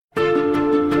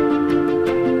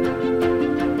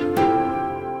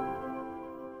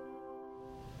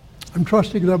I'm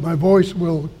trusting that my voice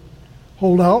will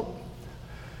hold out.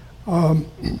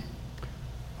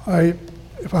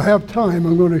 If I have time,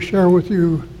 I'm going to share with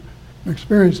you an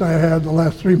experience I had the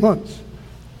last 3 months.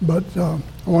 But I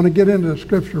want to get into the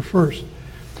scripture first.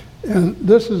 And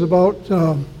this is about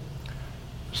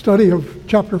study of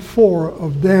chapter 4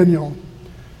 of Daniel.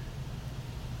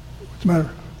 What's the matter?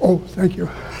 Oh, thank you.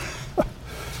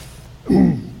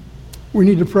 We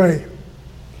need to pray.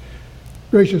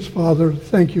 Gracious Father,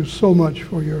 thank you so much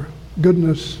for your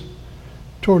goodness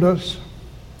toward us.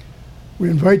 We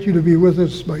invite you to be with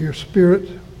us by your Spirit,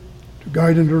 to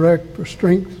guide and direct, for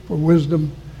strength, for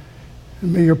wisdom,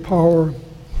 and may your power,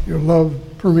 your love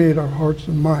permeate our hearts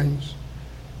and minds.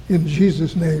 In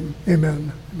Jesus' name,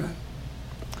 amen. Amen.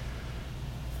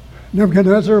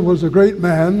 Nebuchadnezzar was a great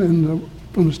man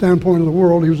from the standpoint of the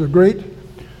world. He was a great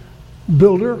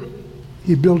builder.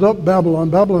 He built up Babylon.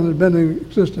 Babylon had been in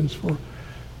existence for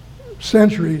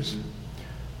centuries,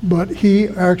 but he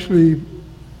actually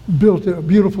built a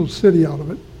beautiful city out of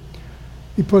it.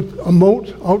 He put a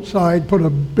moat outside, put a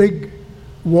big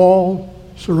wall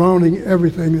surrounding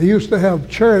everything. They used to have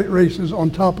chariot races on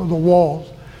top of the walls.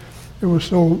 It was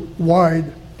so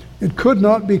wide. It could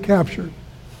not be captured.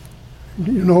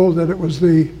 You know that it was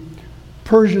the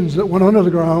Persians that went under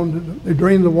the ground. They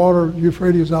drained the water,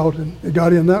 Euphrates out, and they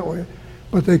got in that way.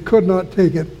 But they could not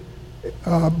take it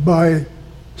by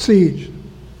siege.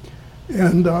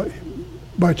 And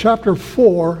by chapter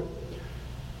 4,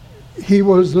 he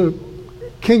was the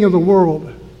king of the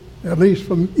world, at least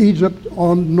from Egypt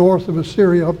on north of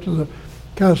Assyria up to the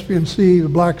Caspian Sea, the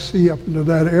Black Sea, up into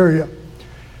that area.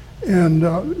 And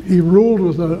he ruled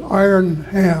with an iron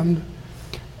hand,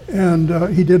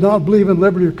 and he did not believe in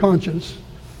liberty of conscience.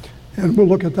 And we'll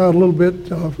look at that a little bit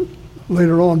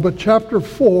later on. But chapter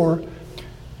 4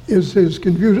 is his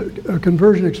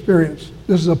conversion experience.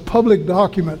 This is a public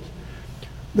document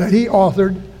that he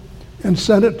authored and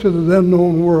sent it to the then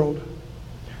known world.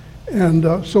 And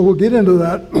so we'll get into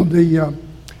that, the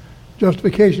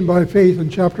justification by faith in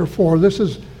chapter 4. This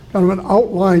is kind of an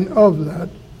outline of that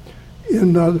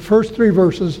in the first 3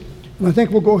 verses, and I think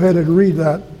we'll go ahead and read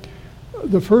that.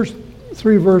 The first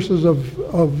 3 verses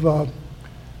of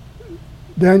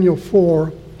Daniel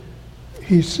 4,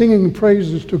 he's singing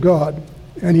praises to God,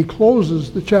 and he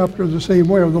closes the chapter the same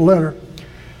way, or the letter.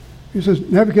 He says,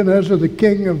 Nebuchadnezzar, the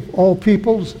king of all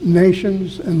peoples,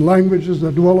 nations, and languages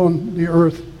that dwell on the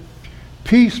earth,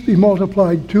 peace be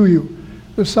multiplied to you.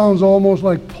 This sounds almost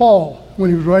like Paul when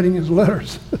he was writing his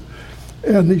letters.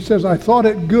 And he says, I thought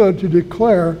it good to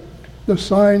declare the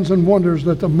signs and wonders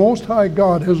that the Most High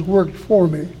God has worked for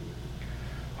me.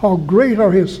 How great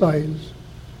are his signs,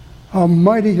 how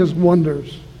mighty his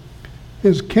wonders.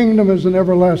 His kingdom is an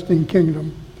everlasting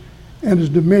kingdom, and his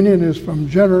dominion is from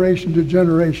generation to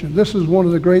generation. This is one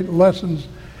of the great lessons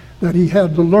that he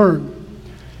had to learn.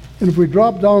 And if we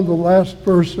drop down the last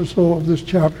verse or so of this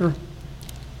chapter,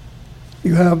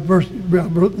 you have verse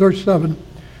 37.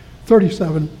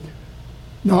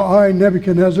 Now I,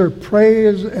 Nebuchadnezzar,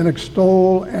 praise and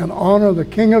extol and honor the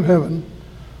King of heaven,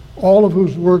 all of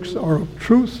whose works are of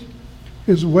truth,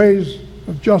 his ways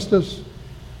of justice.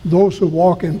 Those who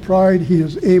walk in pride he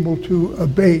is able to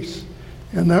abase.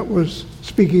 And that was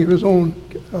speaking of his own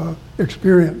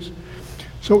experience.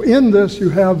 So in this you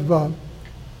have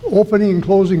opening and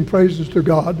closing praises to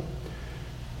God.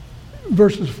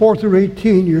 Verses 4 through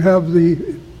 18, you have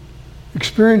the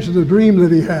experience of the dream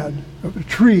that he had of a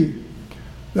tree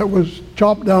that was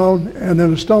chopped down, and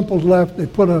then a stump was left. They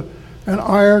put an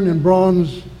iron and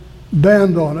bronze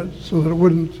band on it so that it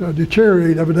wouldn't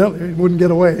deteriorate, evidently, it wouldn't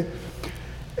get away.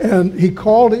 And he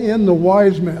called in the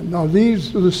wise men. Now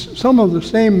these are some of the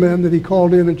same men that he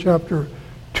called in chapter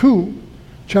 2.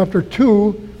 Chapter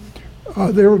 2,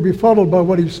 they were befuddled by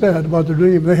what he said about the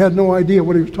dream. They had no idea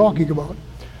what he was talking about.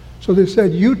 So they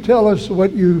said, you tell us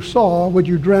what you saw, what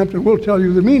you dreamt, and we'll tell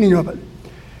you the meaning of it.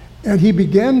 And he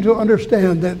began to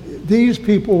understand that these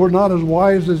people were not as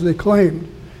wise as they claimed.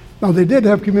 Now they did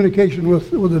have communication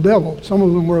with the devil. Some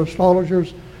of them were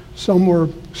astrologers, some were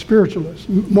spiritualists.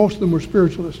 Most of them were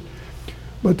spiritualists.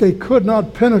 But they could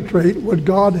not penetrate what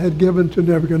God had given to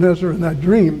Nebuchadnezzar in that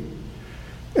dream.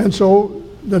 And so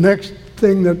the next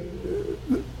thing that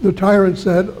the tyrant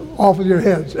said, off with your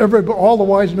heads. All the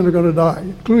wise men are going to die,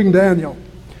 including Daniel.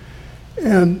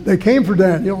 And they came for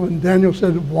Daniel, and Daniel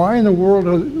said, why in the world,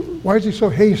 why is he so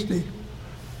hasty?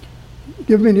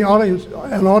 Give me an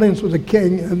audience with the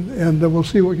king, and we'll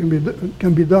see what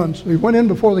can be done. So he went in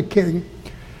before the king,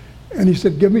 and he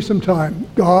said, give me some time.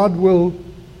 God will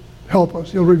help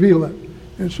us. He'll reveal it.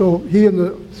 And so he and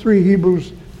the 3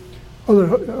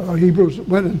 other Hebrews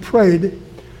went and prayed,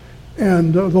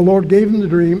 And the Lord gave him the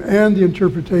dream and the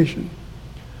interpretation.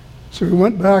 So he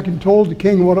went back and told the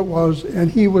king what it was,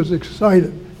 and he was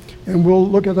excited. And we'll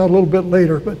look at that a little bit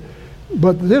later.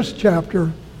 But this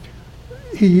chapter,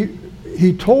 he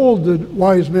told the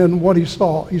wise men what he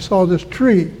saw. He saw this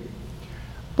tree,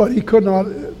 but he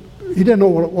didn't know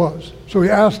what it was. So he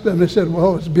asked them, they said,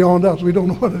 well, it's beyond us. We don't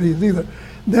know what it is either.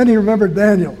 Then he remembered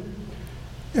Daniel.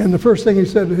 And the first thing he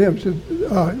said to him, said,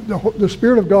 the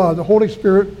Spirit of God, the Holy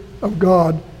Spirit of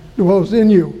God dwells in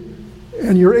you,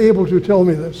 and you're able to tell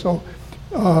me this. So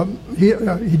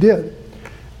he did.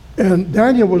 And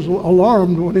Daniel was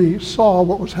alarmed when he saw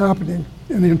what was happening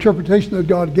and the interpretation that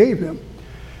God gave him.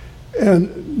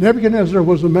 And Nebuchadnezzar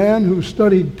was a man who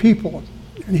studied people,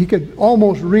 and he could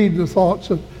almost read the thoughts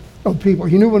of people.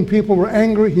 He knew when people were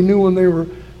angry, he knew when they were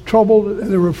troubled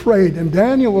and they were afraid. And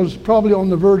Daniel was probably on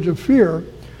the verge of fear.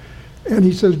 And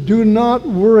he says, do not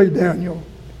worry, Daniel.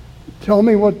 Tell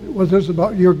me what this is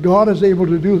about. Your God is able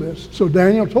to do this. So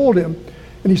Daniel told him,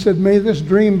 and he said, may this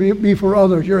dream be for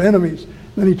others, your enemies.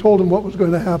 Then he told him what was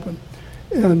going to happen.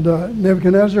 And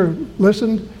Nebuchadnezzar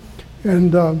listened,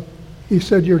 and he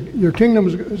said, your kingdom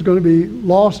is going to be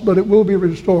lost, but it will be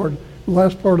restored. The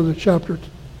last part of the chapter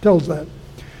tells that.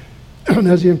 And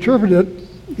as he interpreted it,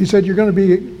 he said, you're going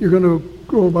to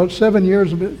go about 7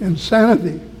 years of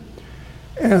insanity.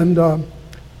 And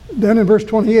then in verse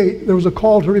 28, there was a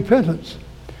call to repentance.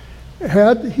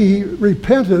 Had he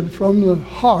repented from the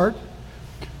heart,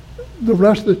 the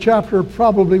rest of the chapter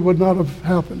probably would not have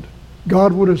happened.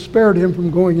 God would have spared him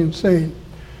from going insane.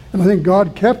 And I think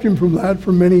God kept him from that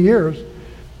for many years.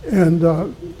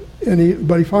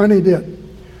 But he finally did.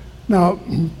 Now,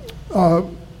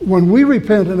 when we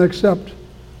repent and accept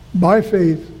by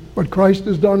faith what Christ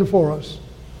has done for us,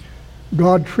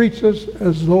 God treats us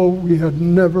as though we had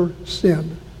never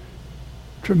sinned.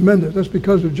 Tremendous. That's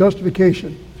because of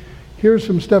justification. Here's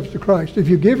some steps to Christ. If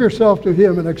you give yourself to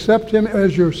him and accept him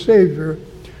as your Savior,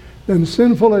 then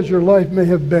sinful as your life may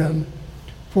have been,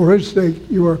 for his sake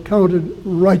you are counted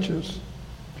righteous.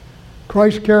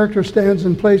 Christ's character stands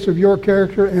in place of your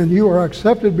character, and you are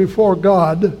accepted before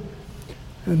God.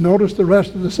 And notice the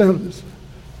rest of the sentence.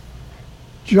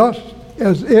 Just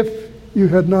as if you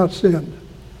had not sinned.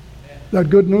 That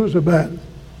good news or bad?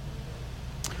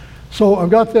 So I've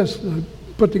got this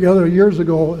put together years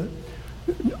ago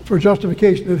for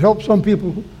justification. It helps some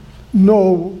people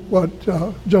know what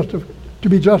to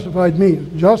be justified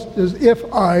means. Just as if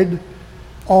I'd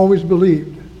always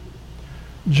believed.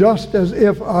 Just as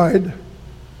if I'd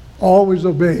always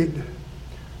obeyed.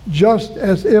 Just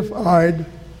as if I'd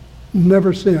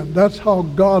never sinned. That's how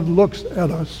God looks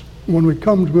at us when we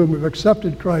come to him. We've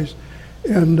accepted Christ.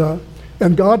 And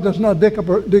God does not dig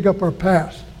up our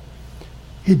past.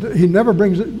 He never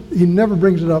brings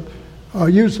it up. I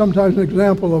use sometimes an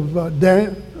example of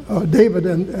David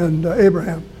and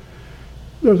Abraham.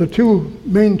 They're the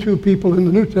main two people in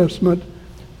the New Testament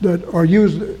that are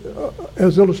used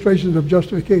as illustrations of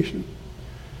justification.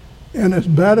 And as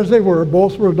bad as they were,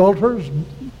 both were adulterers,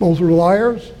 both were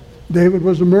liars. David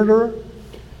was a murderer.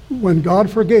 When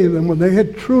God forgave them, when they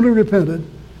had truly repented,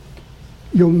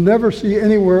 you'll never see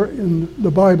anywhere in the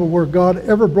Bible where God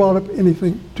ever brought up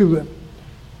anything to them.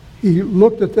 He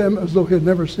looked at them as though he had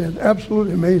never sinned.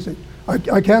 Absolutely amazing. I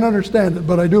can't understand it,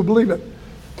 but I do believe it.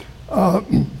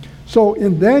 So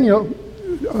in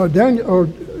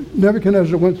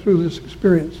Nebuchadnezzar went through this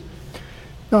experience.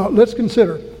 Now let's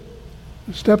consider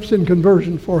steps in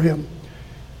conversion for him.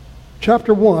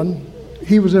 Chapter 1,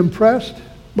 he was impressed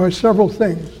by several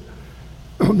things.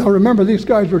 Now remember, these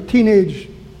guys were teenage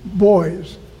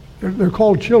boys. They're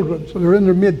called children, so they're in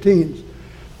their mid-teens.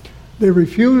 They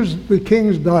refused the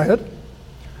king's diet,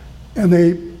 and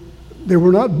they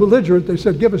were not belligerent. They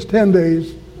said, give us 10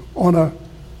 days on a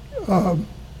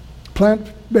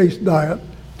plant-based diet,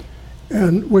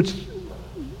 and which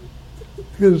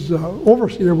his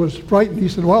overseer was frightened. He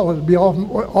said, well, it'd be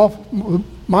off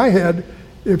my head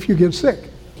if you get sick.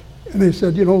 And they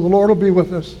said, the Lord will be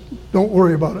with us. Don't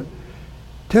worry about it.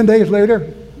 10 days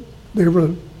later, they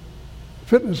were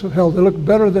fitness of health. They looked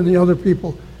better than the other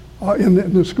people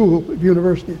in the school,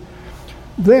 university.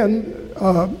 Then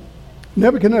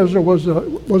Nebuchadnezzar was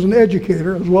an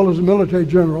educator as well as a military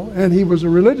general, and he was a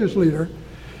religious leader.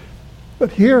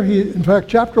 But here, in fact,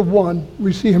 chapter 1,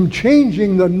 we see him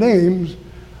changing the names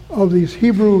of these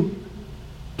Hebrew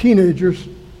teenagers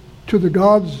to the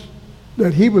gods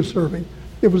that he was serving.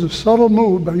 It was a subtle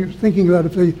move, but he was thinking that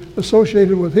if they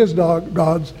associated with his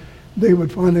gods, they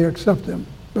would finally accept them.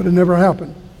 But it never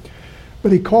happened.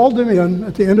 But he called them in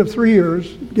at the end of 3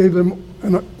 years, gave them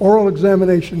an oral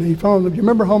examination. He found them. Do you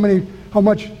remember how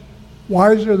much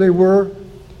wiser they were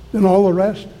than all the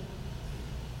rest?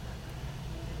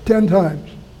 10 times.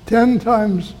 10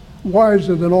 times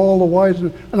wiser than all the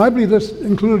wiser. And I believe this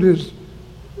included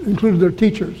their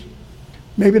teachers.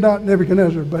 Maybe not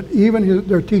Nebuchadnezzar, but even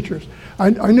their teachers. I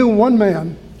knew one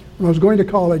man when I was going to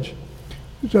college.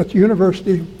 He was at the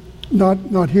university,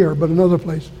 not here, but another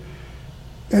place.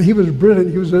 And he was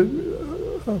brilliant. He was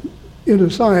into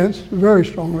science, very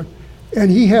strongly. And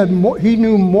he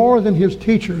knew more than his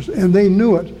teachers, and they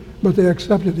knew it, but they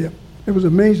accepted him. It was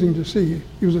amazing to see.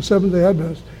 He was a Seventh-day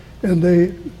Adventist, and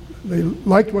they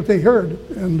liked what they heard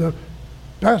and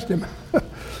passed him.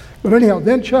 But anyhow,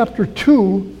 then chapter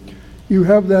 2, you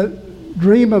have that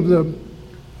dream of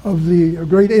the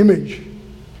great image,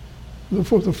 the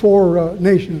four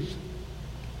nations.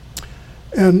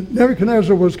 And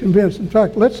Nebuchadnezzar was convinced. In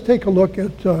fact, let's take a look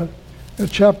at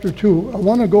chapter 2. I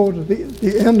want to go to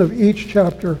the end of each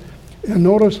chapter and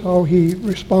notice how he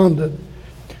responded.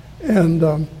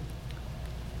 And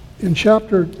in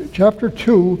chapter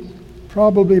 2,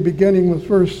 probably beginning with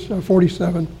verse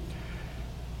 47,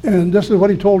 and this is what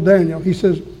he told Daniel. He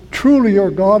says, "Truly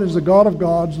your God is the God of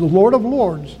gods, the Lord of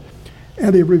lords,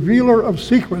 and a revealer of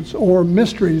secrets or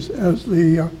mysteries," as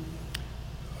the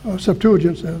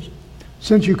Septuagint says,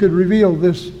 "since you could reveal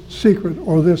this secret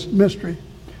or this mystery."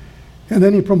 And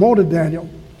then he promoted Daniel.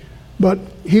 But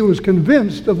he was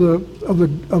convinced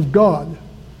of God,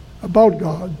 about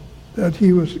God, that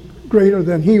he was greater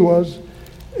than he was.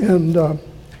 And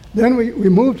then we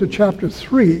move to chapter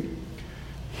 3.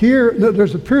 Here,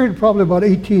 there's a period probably about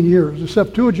 18 years. The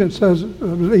Septuagint says it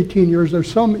was 18 years.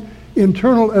 There's some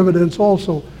internal evidence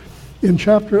also. I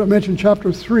mentioned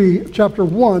chapter 3, chapter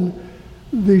 1,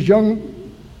 these young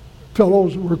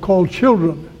fellows were called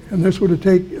children, and this would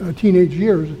take teenage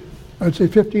years. I'd say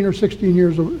 15 or 16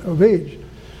 years of age.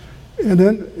 And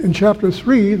then in chapter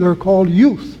 3, they're called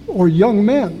youth or young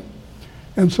men.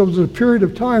 And so there's a period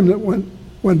of time that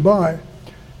went by.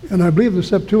 And I believe the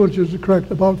Septuagint is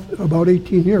correct, about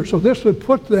 18 years. So this would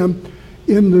put them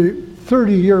in the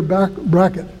 30-year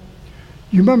bracket.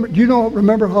 Do you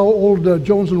remember how old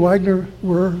Jones and Wagner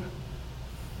were?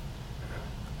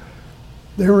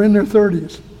 They were in their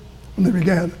 30s when they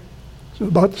began. So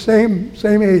about the same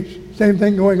age, same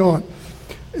thing going on.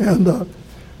 And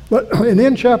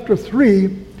in chapter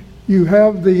 3, you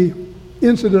have the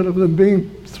incident of them being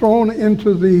thrown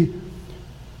into the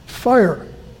fire.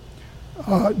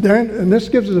 And this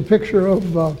gives us a picture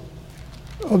of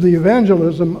the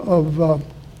evangelism of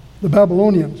the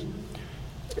Babylonians.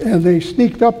 And they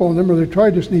sneaked up on them, or they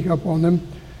tried to sneak up on them.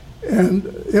 And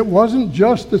it wasn't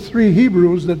just the 3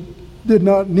 Hebrews that did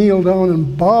not kneel down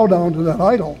and bow down to that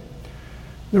idol.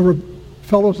 There were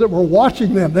fellows that were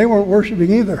watching them. They weren't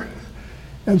worshiping either.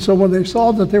 And so when they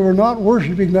saw that they were not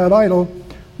worshiping that idol,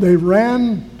 they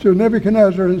ran to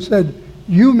Nebuchadnezzar and said,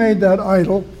 "You made that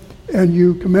idol, and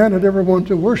you commanded everyone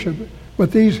to worship it.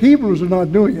 But these Hebrews are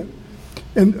not doing it."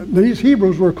 And these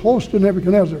Hebrews were close to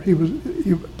Nebuchadnezzar. He was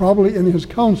probably in his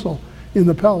council in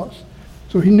the palace.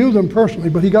 So he knew them personally,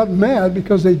 but he got mad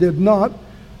because they did not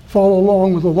follow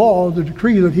along with the law, the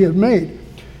decree that he had made.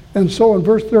 And so in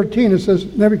verse 13 it says,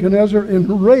 Nebuchadnezzar in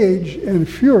rage and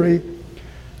fury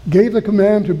gave the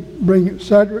command to bring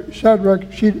Shadrach,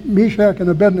 Meshach, and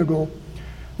Abednego.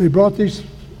 They brought these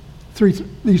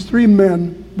three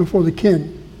men before the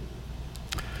king.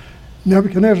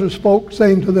 Nebuchadnezzar spoke,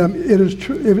 saying to them, "It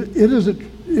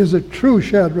is a true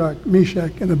Shadrach,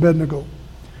 Meshach, and Abednego,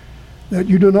 that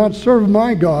you do not serve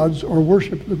my gods or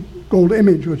worship the gold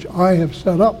image which I have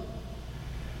set up."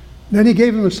 Then he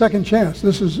gave him a second chance.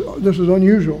 This is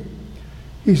unusual.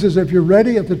 He says, "If you're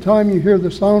ready at the time you hear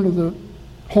the sound of the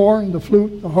horn, the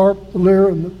flute, the harp, the lyre,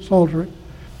 and the psaltery,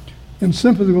 in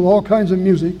sympathy with all kinds of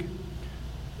music,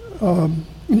 and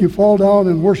you fall down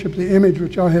and worship the image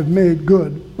which I have made,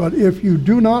 good. But if you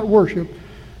do not worship,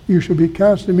 you shall be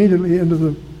cast immediately into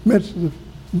the midst of the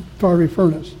fiery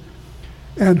furnace.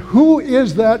 And who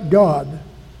is that God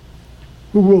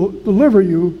who will deliver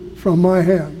you from my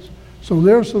hands?" So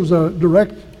this was a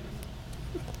direct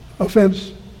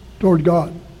offense toward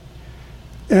God.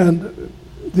 And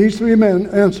these 3 men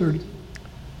answered,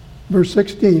 verse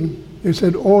 16, they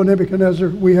said, "O Nebuchadnezzar,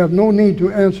 we have no need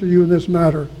to answer you in this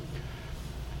matter.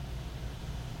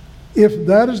 If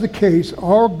that is the case,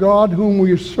 our God whom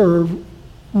we serve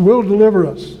will deliver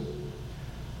us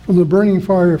from the burning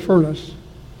fire furnace,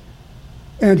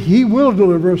 and he will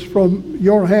deliver us from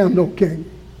your hand, O king.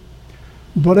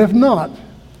 But if not,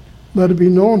 let it be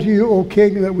known to you, O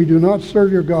king, that we do not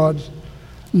serve your gods,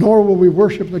 nor will we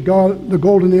worship the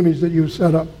golden image that you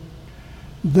set up."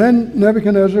 Then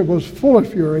Nebuchadnezzar was full of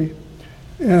fury,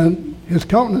 And his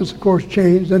countenance, of course,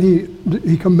 changed, and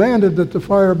he commanded that the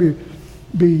fire be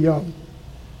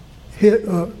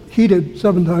heated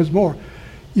 7 times more.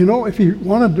 You know, if he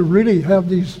wanted to really have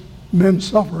these men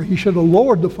suffer, he should have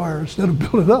lowered the fire instead of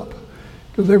built it up,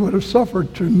 because they would have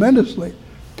suffered tremendously.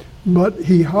 But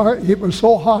it was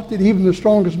so hot that even the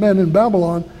strongest men in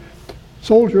Babylon,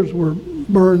 soldiers, were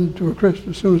burned to a crisp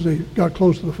as soon as they got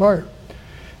close to the fire.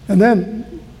 And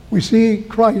then we see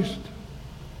Christ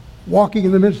walking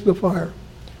in the midst of the fire.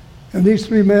 And these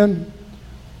 3 men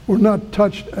were not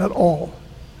touched at all.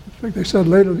 In fact, they said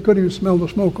later they couldn't even smell the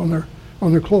smoke on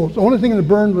their clothes. The only thing that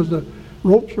burned was the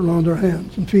ropes around their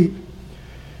hands and feet.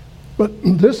 But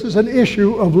this is an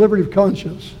issue of liberty of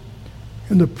conscience.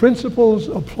 And the principles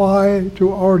apply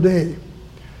to our day.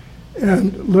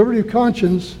 And liberty of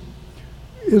conscience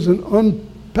is an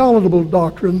unpalatable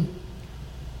doctrine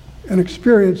and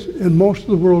experience in most of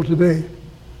the world today.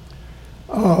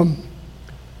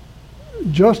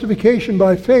 Justification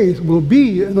by faith will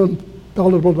be an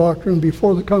unpalatable doctrine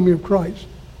before the coming of Christ.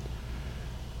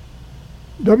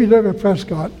 W.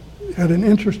 Prescott had an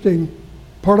interesting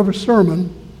part of a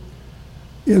sermon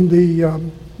in the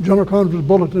General Conference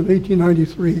Bulletin of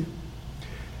 1893.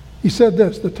 He said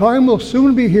this: "The time will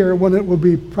soon be here when it will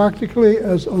be practically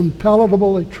as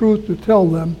unpalatable a truth to tell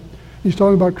them," he's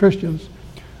talking about Christians,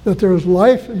 "that there is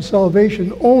life and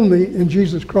salvation only in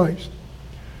Jesus Christ.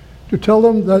 To tell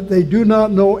them that they do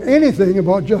not know anything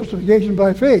about justification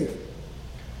by faith.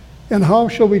 And how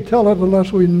shall we tell it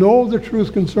unless we know the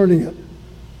truth concerning it?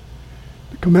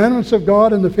 The commandments of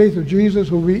God and the faith of Jesus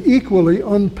will be equally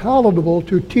unpalatable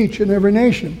to teach in every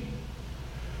nation.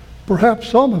 Perhaps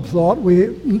some have thought we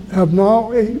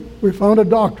found a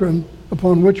doctrine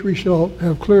upon which we shall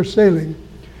have clear sailing,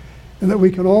 and that we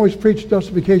can always preach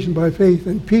justification by faith,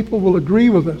 and people will agree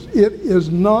with us. It is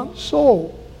not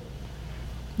so.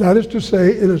 That is to say,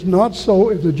 it is not so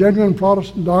if the genuine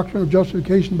Protestant doctrine of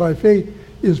justification by faith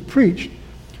is preached,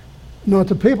 not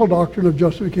the papal doctrine of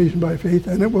justification by faith,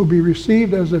 and it will be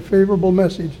received as a favorable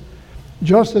message,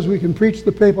 just as we can preach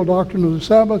the papal doctrine of the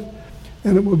Sabbath,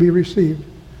 and it will be received.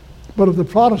 But of the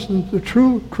Protestant, the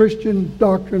true Christian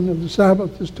doctrine of the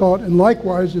Sabbath is taught, and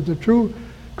likewise, if the true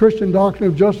Christian doctrine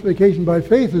of justification by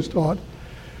faith is taught,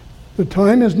 the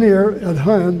time is near at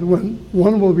hand when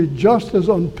one will be just as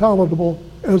unpalatable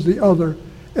as the other,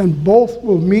 and both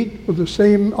will meet with the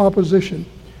same opposition.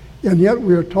 And yet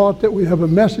we are taught that we have a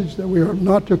message that we are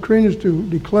not to cringe to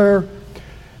declare,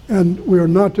 and we are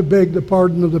not to beg the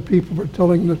pardon of the people for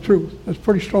telling the truth. That's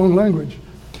pretty strong language.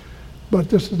 But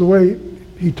this is the way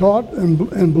he taught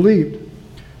and believed.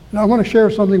 And I want to share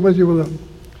something with you with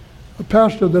a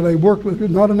pastor that I worked with,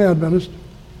 who's not an Adventist.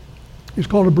 He's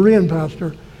called a Berean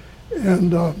pastor.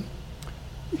 And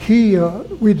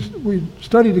we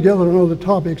studied together on other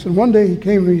topics. And one day he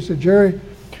came to me and he said, "Jerry,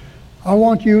 I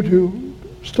want you to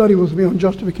study with me on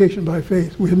justification by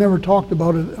faith." We had never talked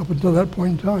about it up until that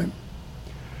point in time.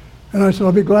 And I said,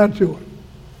 "I'll be glad to."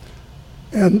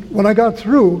 And when I got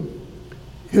through,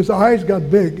 his eyes got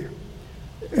big.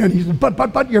 And he said,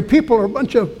 but your people are a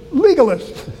bunch of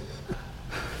legalists."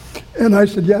 And I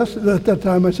said, yes, at that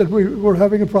time. I said, we're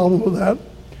having a problem with that.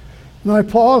 And I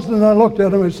paused and I looked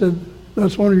at him. I said,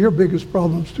 "That's one of your biggest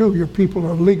problems too. Your people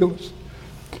are legalists."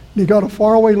 And he got a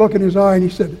faraway look in his eye and he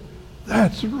said,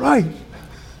 "That's right."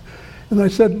 And I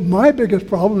said, "My biggest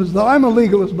problem is that I'm a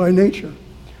legalist by nature.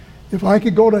 If I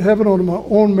could go to heaven on my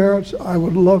own merits, I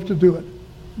would love to do it.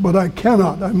 But I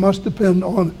cannot. I must depend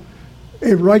on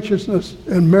a righteousness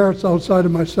and merits outside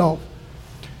of myself."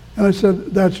 And I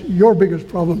said, "That's your biggest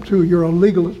problem too. You're a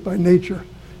legalist by nature."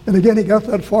 And again, he got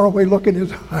that faraway look in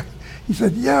his eye. He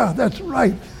said, "Yeah, that's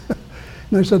right."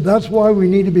 And I said, that's why we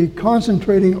need to be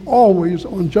concentrating always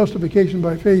on justification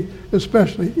by faith,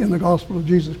 especially in the gospel of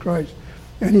Jesus Christ.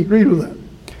 And he agreed with that.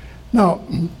 Now,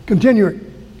 continuing.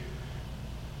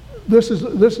 This is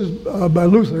by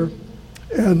Luther,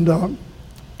 and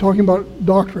talking about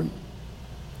doctrine.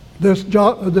 This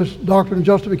doctrine of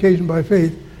justification by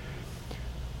faith,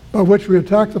 by which we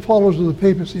attack the followers of the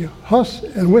papacy. Huss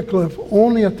and Wycliffe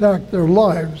only attacked their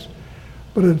lives,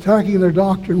 but in attacking their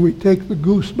doctrine, we take the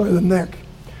goose by the neck.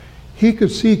 He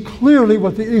could see clearly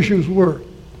what the issues were.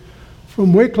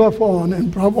 From Wycliffe on,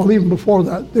 and probably even before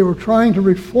that, they were trying to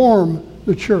reform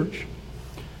the church,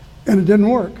 and it didn't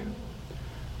work.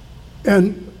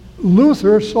 And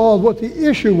Luther saw what the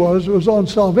issue was on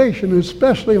salvation,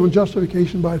 especially on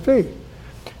justification by faith.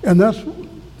 And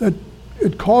that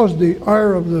it caused the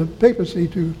ire of the papacy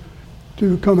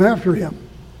to come after him.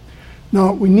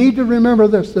 Now, we need to remember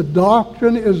this: that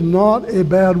doctrine is not a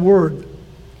bad word.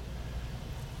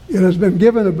 It has been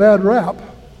given a bad rap.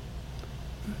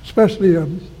 especially a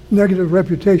negative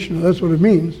reputation. That's what it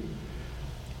means.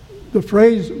 The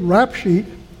phrase rap sheet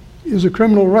is a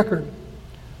criminal record.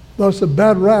 Thus, a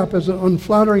bad rap is an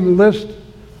unflattering list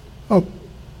of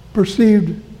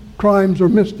perceived crimes or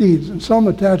misdeeds. And some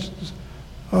attach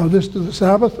this to the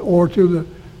Sabbath or to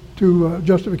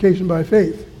justification by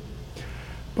faith.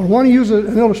 But I want to use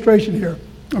an illustration here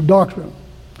of doctrine.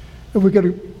 If we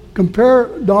could compare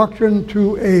doctrine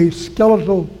to a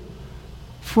skeletal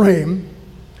frame,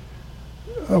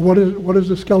 what does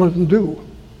the skeleton do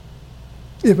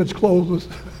if it's clothed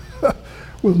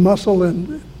with muscle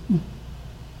and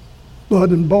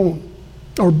blood and bone,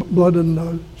 or blood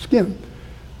and skin?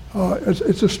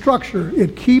 It's a structure.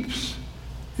 It keeps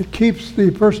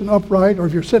the person upright, or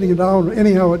if you're sitting down,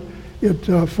 anyhow,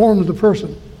 it forms the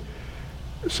person,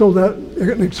 so that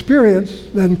an experience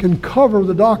then can cover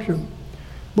the doctrine.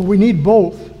 But we need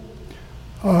both.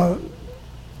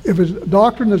 If it's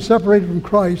doctrine that's separated from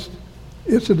Christ,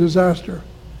 it's a disaster.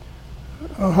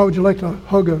 How would you like to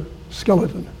hug a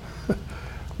skeleton?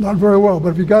 Not very well, but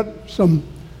if you got some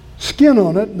skin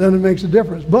on it, then it makes a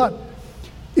difference. But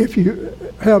if you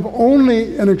have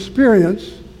only an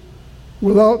experience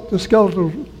without the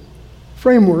skeletal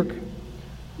framework,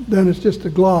 then it's just a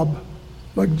glob,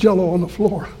 like Jell-O on the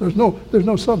floor. There's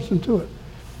no substance to it.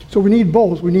 So we need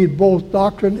both. We need both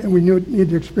doctrine and we need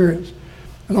the experience.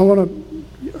 And I want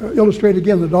to illustrate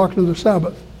again the doctrine of the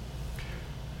Sabbath.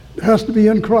 It has to be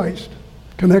in Christ,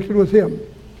 connected with Him.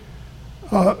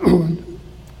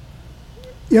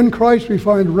 In Christ we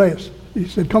find rest. He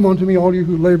said, "Come unto me, all you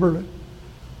who labor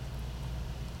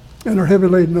and are heavy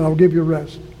laden, and I'll give you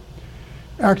rest."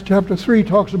 Acts chapter 3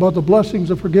 talks about the blessings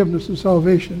of forgiveness and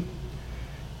salvation.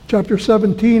 Chapter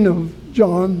 17 of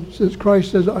John says,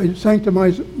 Christ says, "I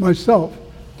sanctify myself."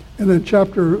 And then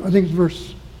I think it's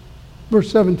verse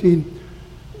 17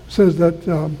 says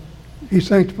that He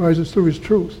sanctifies us through His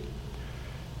truth.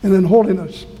 And then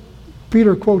holiness.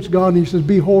 Peter quotes God and he says,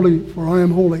 "Be holy, for I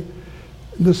am holy."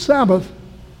 The Sabbath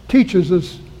teaches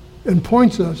us and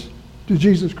points us to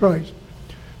Jesus Christ.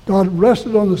 God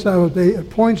rested on the Sabbath day. It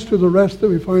points to the rest that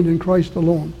we find in Christ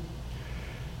alone.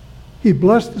 He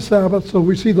blessed the Sabbath, so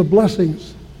we see the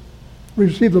blessings. We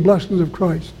receive the blessings of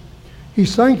Christ. He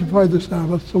sanctified the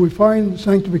Sabbath, so we find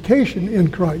sanctification in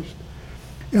Christ.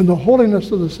 And the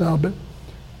holiness of the Sabbath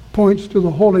points to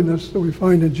the holiness that we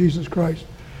find in Jesus Christ.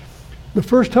 The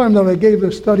first time that I gave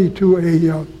this study to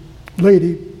a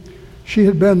lady, she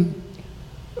had been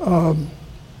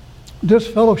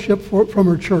disfellowshipped from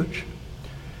her church.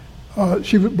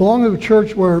 She belonged to a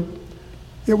church where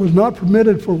it was not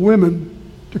permitted for women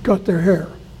to cut their hair.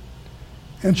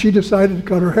 And she decided to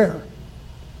cut her hair.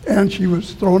 And she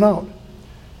was thrown out.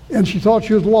 And she thought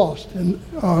she was lost. And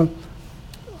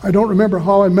I don't remember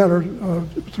how I met her,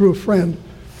 through a friend.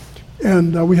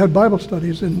 And we had Bible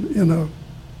studies in a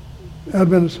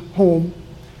Adventist home.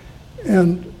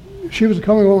 And she was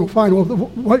coming along fine.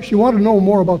 Well, she wanted to know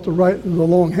more about the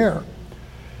long hair.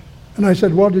 And I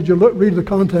said, "Well, did you read the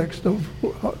context of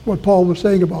what Paul was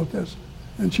saying about this?"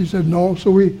 And she said, "No." So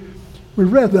we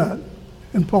read that.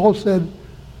 And Paul said,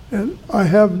 "I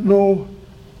have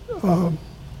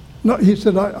he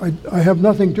said, I have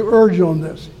nothing to urge on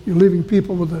this." You're leaving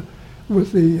people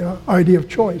with the idea of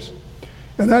choice.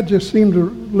 And that just seemed to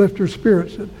lift her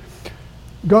spirits. It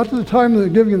got to the time of the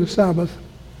giving of the Sabbath,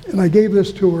 and I gave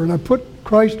this to her, and I put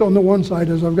Christ on the one side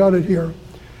as I've got it here.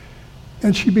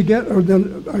 And she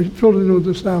then I filled it in with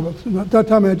the Sabbath. And at that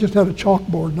time I just had a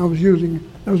chalkboard, and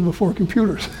that was before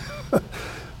computers. I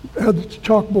had the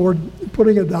chalkboard,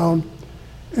 putting it down,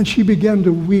 and she began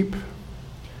to weep.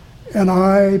 And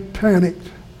I panicked.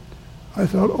 I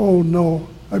thought, "Oh no,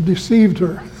 I've deceived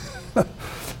her."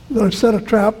 That I've set a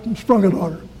trap and sprung it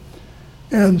on her.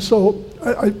 And so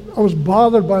I was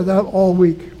bothered by that all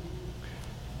week.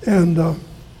 And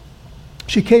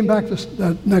she came back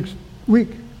that next week.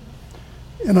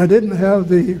 And I didn't have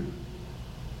the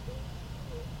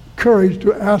courage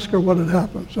to ask her what had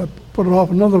happened. So I put it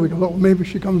off another week. I thought, well, maybe if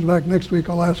she comes back next week,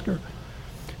 I'll ask her.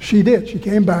 She did. She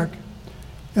came back.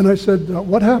 And I said,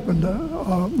 "What happened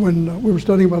when we were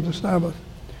studying about the Sabbath?"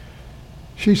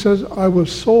 She says, "I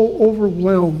was so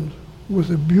overwhelmed with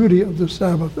the beauty of the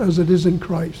Sabbath as it is in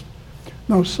Christ."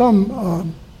 Now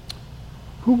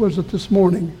who was it this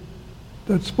morning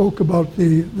that spoke about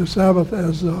the Sabbath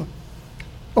as,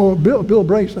 Bill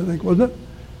Brace, I think, wasn't it?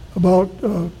 About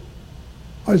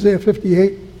Isaiah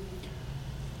 58.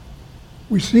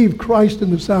 Receive Christ in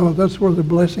the Sabbath. That's where the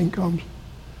blessing comes.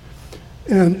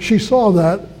 And she saw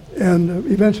that, and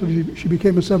eventually she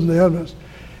became a Seventh-day Adventist.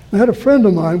 I had a friend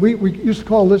of mine, we used to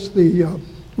call this the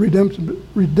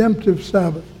redemptive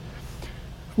Sabbath.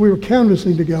 we were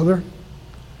canvassing together,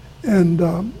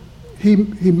 and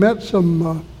he met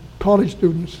some college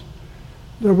students.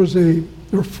 There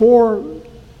were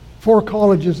four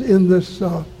colleges in this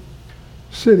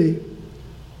city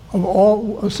of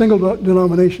all a single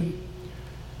denomination.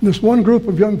 And this one group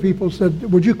of young people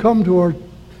said, "Would you come to our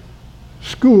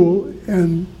school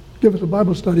and give us a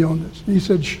Bible study on this?" And he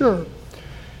said, "Sure."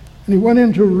 And he went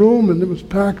into a room, and it was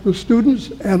packed with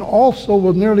students and also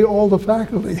with nearly all the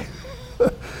faculty.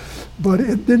 But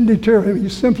it didn't deter him. He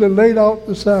simply laid out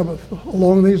the Sabbath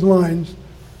along these lines.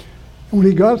 And when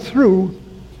he got through,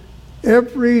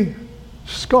 every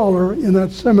scholar in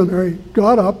that seminary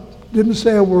got up, didn't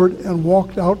say a word, and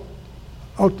walked out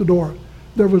the door.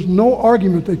 There was no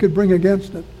argument they could bring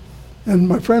against it. And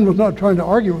my friend was not trying to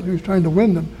argue with them, he was trying to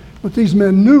win them. But these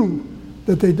men knew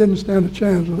that they didn't stand a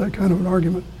chance with that kind of an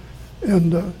argument.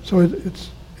 And so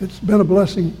it's been a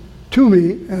blessing to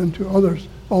me and to others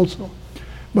also.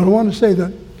 But I want to say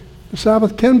that the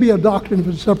Sabbath can be a doctrine if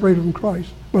it's separated from Christ.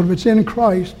 But if it's in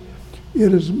Christ,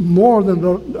 it is more than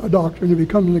a doctrine. It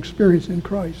becomes an experience in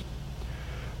Christ.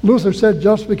 Luther said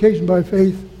justification by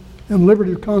faith and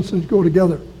liberty of conscience go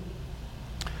together.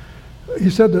 He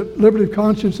said that liberty of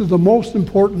conscience is the most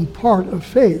important part of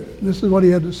faith. This is what he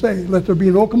had to say. Let there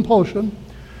be no compulsion.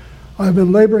 I have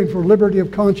been laboring for liberty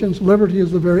of conscience. Liberty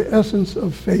is the very essence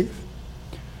of faith.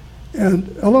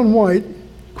 And Ellen White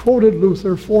quoted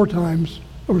Luther 4 times,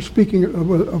 or speaking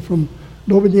from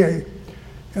Daubigny.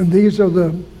 And these are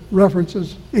the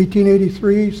references: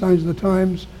 1883, Signs of the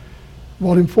Times;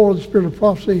 Volume 4, The Spirit of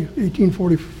Prophecy,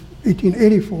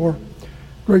 1884;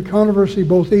 Great Controversy,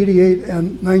 both 88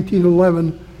 and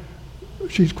 1911.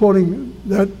 She's quoting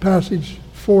that passage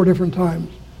 4 different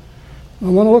times. I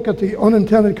want to look at the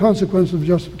unintended consequences of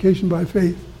justification by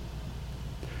faith.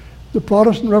 The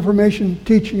Protestant Reformation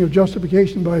teaching of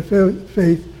justification by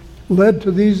faith led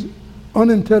to these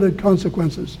unintended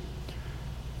consequences: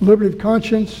 liberty of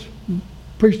conscience,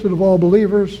 priesthood of all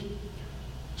believers,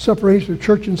 separation of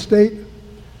church and state,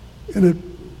 and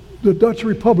the Dutch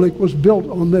Republic was built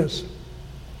on this.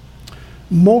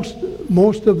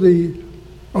 Most of the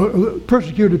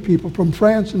persecuted people from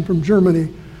France and from Germany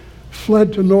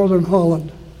fled to northern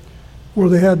Holland, where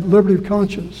they had liberty of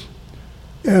conscience.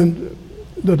 And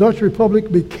the Dutch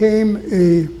Republic became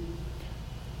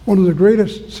one of the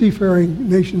greatest seafaring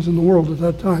nations in the world at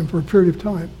that time for a period of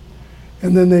time.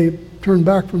 And then they turned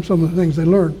back from some of the things they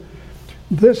learned.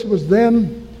 This was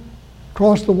then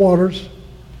crossed the waters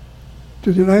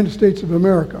to the United States of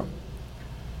America.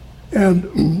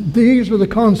 And these were the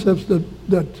concepts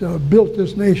that built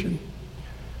this nation,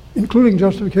 including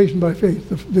justification by faith.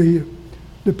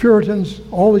 The Puritans,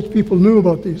 all these people knew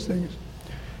about these things.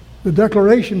 The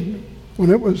Declaration,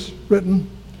 when it was written,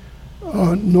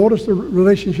 notice the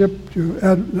relationship to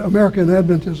American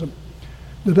Adventism.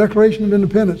 The Declaration of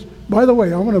Independence. By the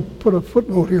way, I want to put a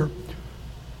footnote here.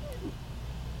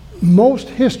 Most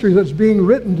history that's being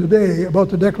written today about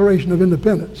the Declaration of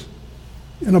Independence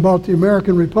and about the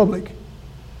American Republic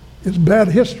is bad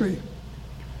history.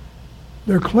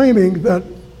 They're claiming that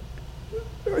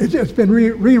it's been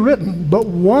rewritten, but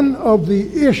one of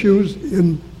the issues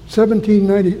in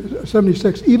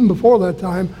 1776, even before that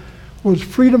time, was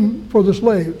freedom for the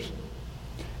slaves.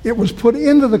 It was put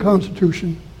into the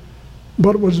Constitution,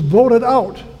 but it was voted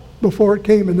out before it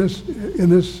came in this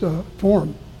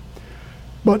form.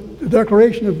 But the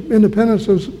Declaration of Independence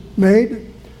was made,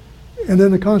 and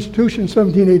then the Constitution,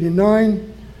 1789,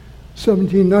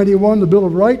 1791, the Bill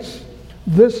of Rights.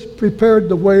 This prepared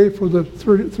the way for the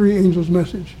three angels'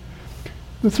 message.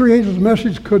 The three angels'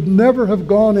 message could never have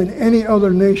gone in any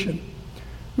other nation,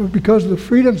 because of the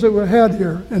freedoms that we had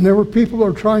here, and there were people who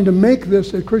were trying to make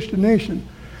this a Christian nation,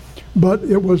 but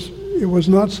it was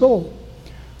not so.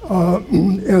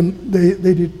 And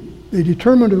they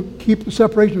determined to keep the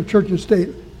separation of church and state.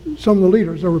 Some of the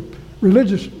leaders, there were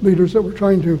religious leaders that were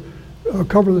trying to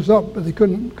cover this up, but they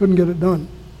couldn't get it done.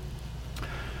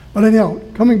 But anyhow,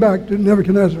 coming back to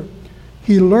Nebuchadnezzar,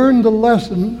 he learned the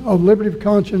lesson of liberty of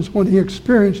conscience when he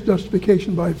experienced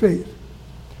justification by faith.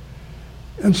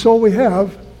 And so we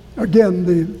have, again,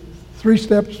 the 3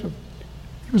 steps. He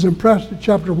was impressed in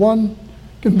chapter 1,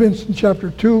 convinced in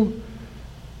chapter 2,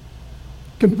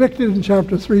 convicted in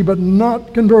chapter 3, but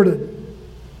not converted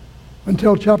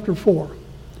until chapter 4.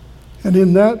 And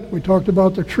in that, we talked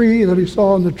about the tree that he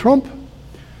saw in the trunk,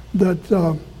 the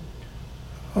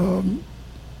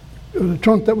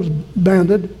trunk that was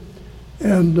banded,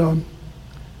 and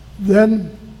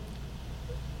then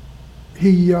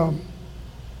he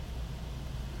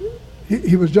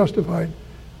was justified.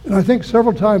 And I think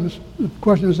several times the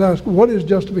question is asked, what is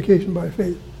justification by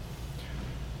faith?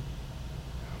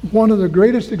 one of the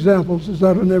greatest examples is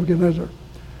that of Nebuchadnezzar.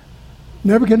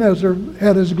 Nebuchadnezzar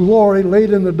had his glory laid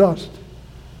in the dust.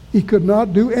 He could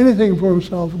not do anything for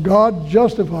himself. God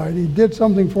justified. He did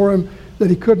something for him that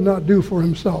he could not do for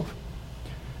himself.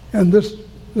 And this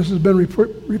has been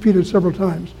repeated several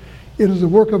times. It is the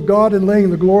work of God in laying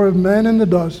the glory of man in the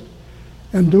dust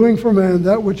and doing for man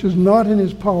that which is not in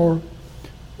his power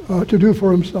to do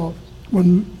for himself.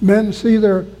 When men see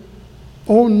their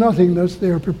own nothingness, they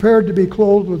are prepared to be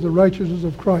clothed with the righteousness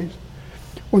of Christ.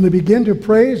 When they begin to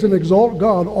praise and exalt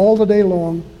God all the day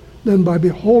long, then by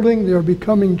beholding they are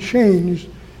becoming changed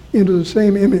into the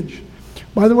same image.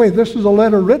 By the way, this is a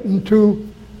letter written to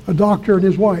a doctor and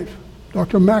his wife,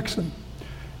 Dr. Maxon.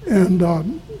 And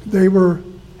they were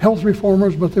health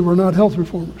reformers, but they were not health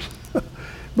reformers.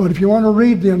 But if you want to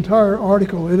read the entire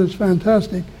article, it is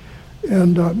fantastic.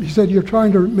 And he said, you're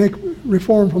trying to make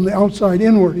reform from the outside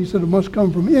inward. He said it must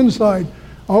come from inside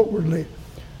outwardly.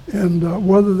 And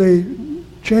whether they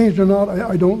changed or not,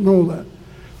 I don't know that.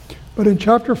 But in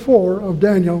chapter 4 of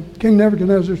Daniel, King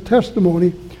Nebuchadnezzar's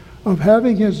testimony of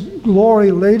having his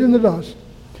glory laid in the dust,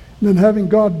 and then having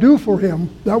God do for him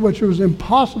that which was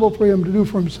impossible for him to do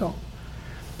for himself.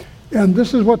 And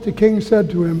this is what the king said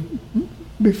to him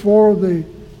before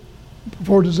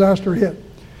disaster hit.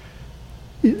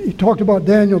 He talked about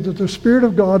Daniel, that the Spirit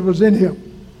of God was in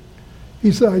him.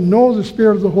 He said, I know the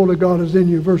Spirit of the Holy God is in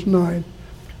you. Verse 9.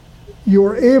 You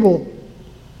are able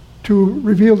to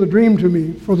reveal the dream to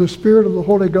me, for the Spirit of the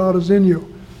Holy God is in you.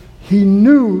 He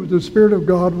knew the Spirit of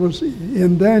God was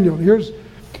in Daniel. Here's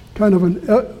kind of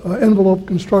an envelope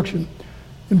construction.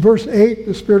 In verse 8,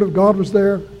 the Spirit of God was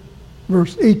there.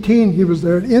 Verse 18, he was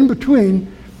there. And in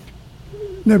between,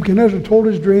 Nebuchadnezzar told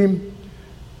his dream,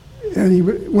 and he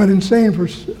went insane for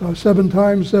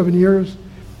 7 years.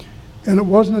 And it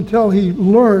wasn't until he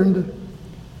learned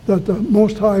that the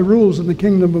Most High rules in the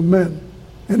kingdom of men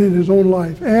and in his own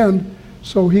life. And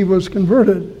so he was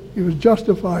converted, he was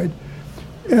justified.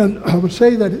 And I would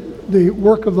say that the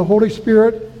work of the Holy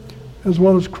Spirit, as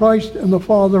well as Christ and the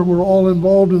Father, were all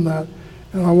involved in that.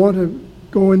 And I want to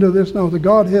go into this now, the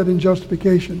Godhead and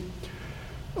justification.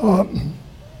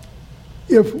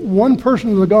 If one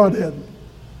person of the Godhead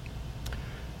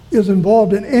is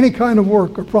involved in any kind of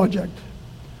work or project,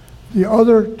 the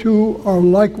other two are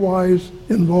likewise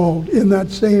involved in that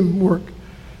same work.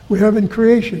 We have in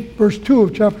creation, verse 2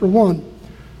 of chapter 1,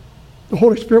 the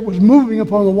Holy Spirit was moving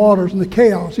upon the waters and the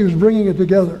chaos. He was bringing it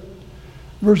together.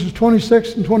 Verses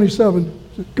 26 and 27,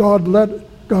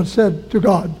 God said to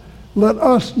God, let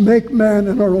us make man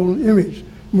in our own image.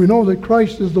 And we know that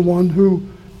Christ is the one who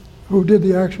did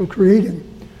the actual creating.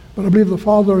 But I believe the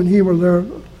Father and he were there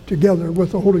together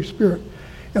with the Holy Spirit.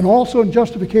 And also in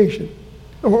justification,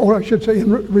 or I should say in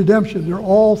redemption, they're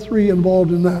all three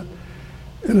involved in that.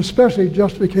 And especially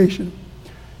justification.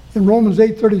 In Romans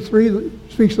 8:33,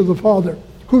 it speaks of the Father.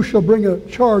 Who shall bring a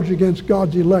charge against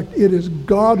God's elect? It is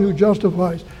God who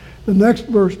justifies. The next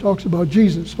verse talks about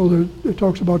Jesus, so it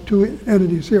talks about two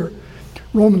entities here.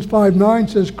 Romans 5:9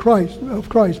 says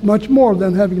Christ, much more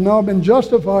than having now been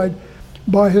justified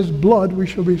by his blood, we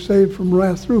shall be saved from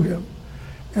wrath through him.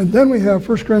 And then we have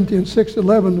 1 Corinthians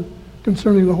 6:11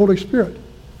 concerning the Holy Spirit.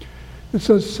 It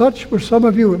says, such were some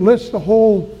of you. It lists the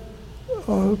whole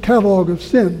catalog of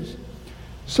sins.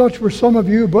 Such were some of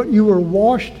you, but you were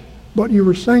washed, but you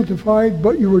were sanctified,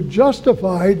 but you were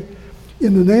justified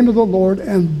in the name of the Lord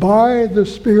and by the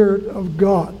Spirit of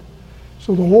God.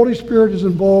 So the Holy Spirit is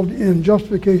involved in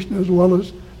justification as well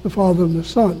as the Father and the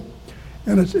Son.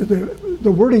 And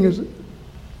the wording is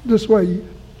this way: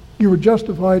 you were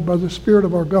justified by the Spirit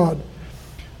of our God.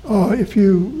 If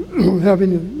you have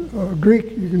any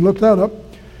Greek, you can look that up.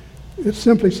 It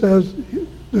simply says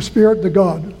the Spirit, the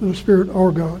God, the Spirit,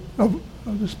 our God, of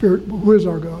the Spirit who is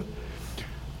our God.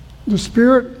 The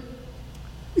Spirit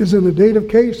is in the dative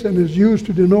case and is used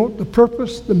to denote the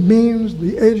purpose, the means,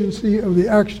 the agency of the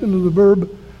action of the verb,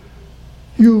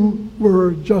 you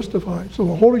were justified. So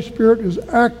the Holy Spirit is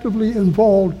actively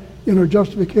involved in our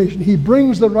justification. He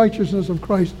brings the righteousness of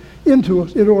Christ into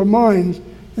us, into our minds,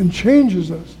 and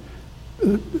changes us.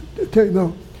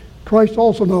 Now, Christ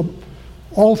also, now,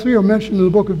 all three are mentioned in the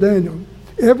book of Daniel.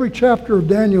 Every chapter of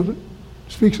Daniel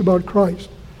speaks about Christ.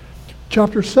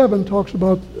 Chapter 7 talks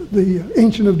about the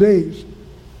Ancient of Days,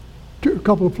 a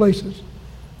couple of places.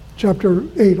 Chapter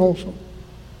 8 also.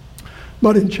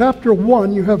 But in chapter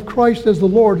 1, you have Christ as the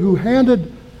Lord who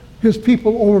handed his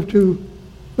people over to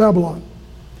Babylon.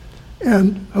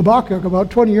 And Habakkuk,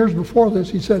 about 20 years before this,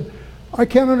 he said, I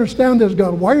can't understand this,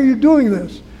 God. Why are you doing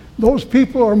this? Those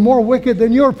people are more wicked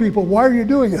than your people. Why are you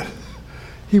doing it?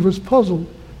 He was puzzled.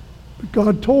 But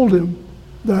God told him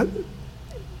that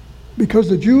because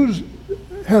the Jews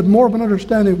had more of an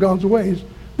understanding of God's ways,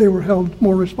 they were held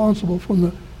more responsible for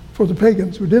the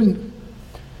pagans who didn't.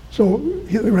 So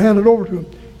they were handed over to him.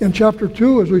 In chapter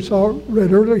 2, as we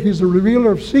read earlier, he's the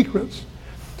revealer of secrets.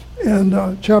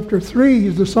 And chapter 3,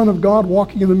 he's the Son of God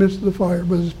walking in the midst of the fire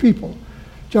with his people.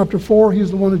 Chapter 4,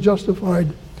 he's the one who justified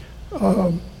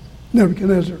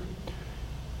Nebuchadnezzar.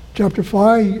 Chapter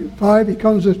 5, he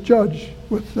comes as judge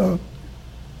with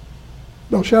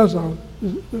Belshazzar,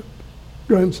 the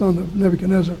grandson of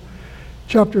Nebuchadnezzar.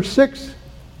 Chapter 6,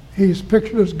 he's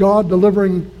pictured as God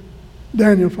delivering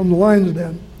Daniel from the lion's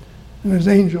den and his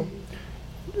angel.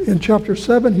 In chapter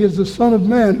 7, he is the Son of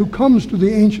Man who comes to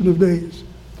the Ancient of Days.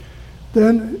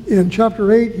 Then in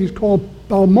chapter 8, he's called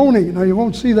Palmoni. Now you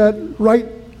won't see that right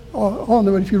on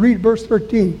there, but if you read verse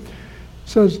 13, it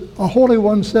says, a holy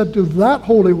one said to that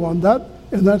holy one,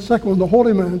 and that second one, the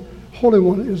holy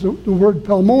one is the word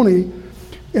Palmoni,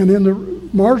 and in the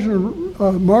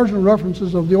marginal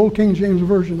references of the Old King James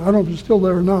Version, I don't know if it's still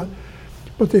there or not,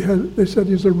 but they said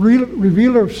he's a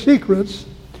revealer of secrets,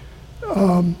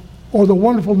 or the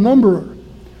wonderful numberer.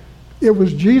 It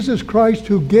was Jesus Christ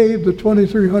who gave the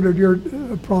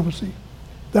 2300-year prophecy.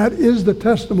 That is the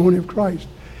testimony of Christ.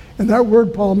 And that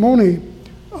word Palmoni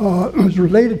is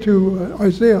related to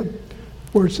Isaiah,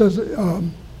 where it says,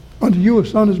 unto you a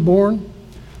son is born,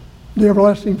 the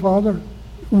everlasting Father.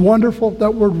 Wonderful,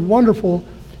 that word wonderful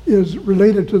is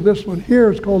related to this one.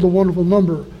 Here it's called the wonderful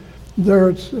number. There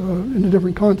it's in a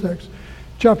different context.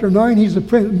 Chapter 9, he's the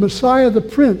prince, Messiah the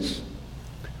Prince,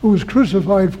 who was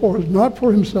crucified for us, not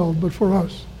for himself, but for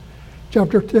us.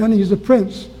 Chapter 10, he's the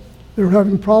prince. They were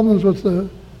having problems with the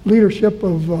leadership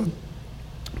of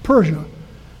Persia.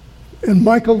 And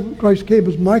Christ came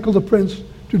as Michael the prince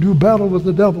to do battle with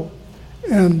the devil,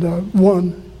 and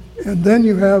won. And then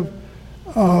you have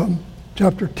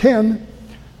chapter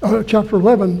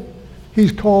 11,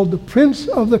 he's called the Prince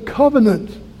of the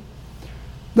Covenant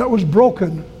that was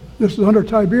broken. This is under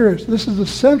Tiberius. This is the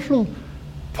central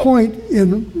point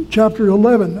in chapter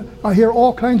 11. I hear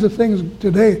all kinds of things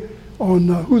today on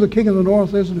who the king of the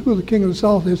north is and who the king of the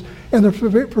south is, and they're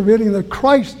forbidding that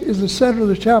Christ is the center of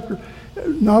the chapter.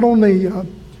 Not only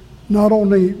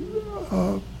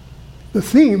the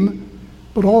theme,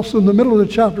 but also in the middle of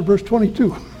the chapter, verse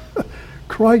 22.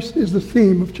 Christ is the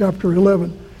theme of chapter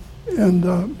 11,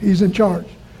 and he's in charge.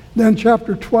 Then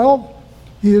chapter 12,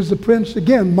 he is the prince,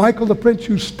 again, Michael the prince,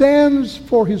 who stands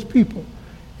for his people.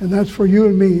 And that's for you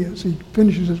and me as he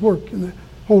finishes his work in the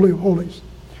Holy of Holies.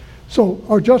 So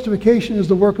our justification is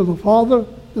the work of the Father,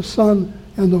 the Son,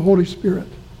 and the Holy Spirit.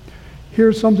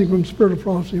 Here's something from Spirit of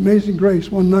Prophecy, Amazing Grace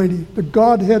 190. The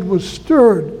Godhead was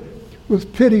stirred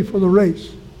with pity for the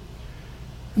race.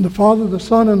 And the Father, the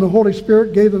Son, and the Holy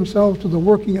Spirit gave themselves to the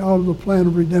working out of the plan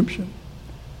of redemption.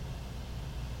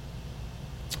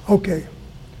 Okay.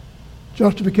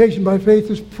 Justification by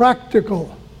faith is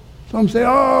practical. Some say,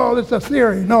 oh, it's a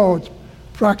theory. No, it's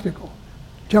practical.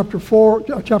 Chapter 5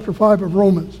 of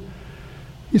Romans.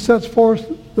 He sets forth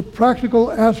the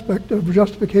practical aspect of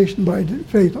justification by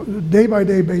faith on a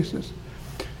day-by-day basis.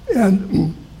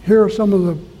 And here are some of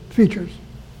the features.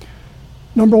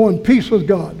 Number 1, peace with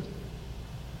God.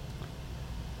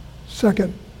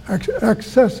 Second,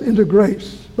 access into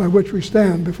grace by which we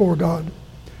stand before God.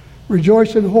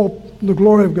 Rejoice in hope in the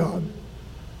glory of God.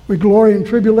 We glory in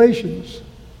tribulations.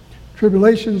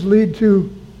 Tribulations lead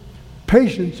to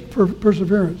patience,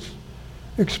 perseverance,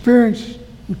 experience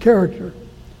and character,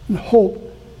 and hope,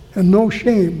 and no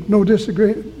shame, no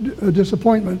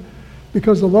disappointment,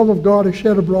 because the love of God is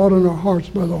shed abroad in our hearts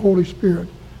by the Holy Spirit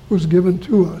who is given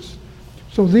to us.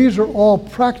 So these are all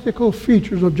practical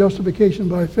features of justification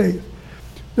by faith.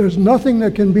 There's nothing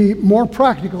that can be more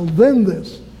practical than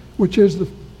this, which is the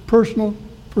personal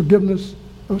forgiveness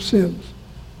of sins.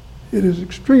 It is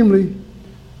extremely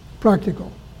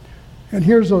practical. And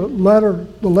here's the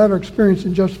latter experience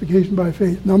in justification by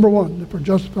faith. Number 1, for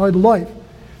justified life.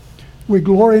 We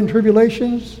glory in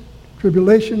tribulations.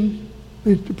 Tribulation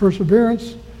leads to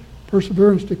perseverance.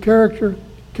 Perseverance to character.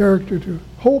 Character to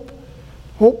hope.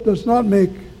 Hope does not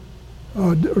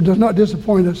does not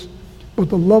disappoint us, but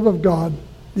the love of God,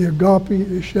 the agape,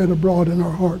 is shed abroad in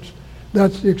our hearts.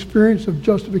 That's the experience of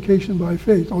justification by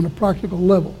faith on a practical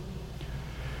level.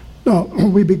 Now,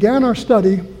 we began our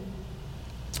study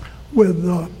with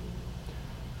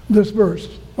this verse.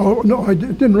 Oh, no, I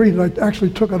didn't read it. I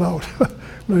actually took it out.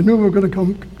 And I knew we were going to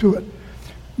come to it.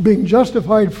 Being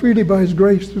justified freely by his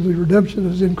grace through the redemption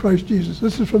that is in Christ Jesus.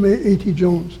 This is from A.T.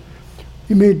 Jones.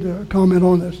 He made a comment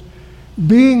on this.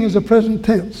 Being is a present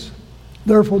tense.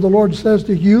 Therefore, the Lord says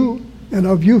to you and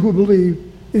of you who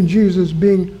believe in Jesus,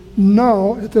 being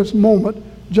now, at this moment,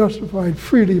 justified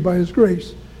freely by his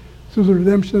grace through the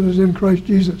redemption that is in Christ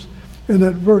Jesus. And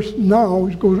that verse now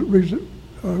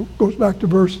goes back to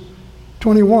verse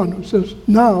 21. It says,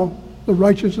 now the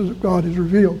righteousness of God is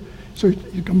revealed. So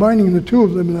he's combining the two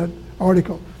of them in that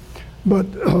article. But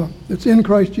it's in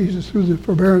Christ Jesus through the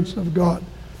forbearance of God.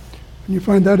 And you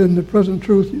find that in the Present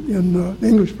Truth, in the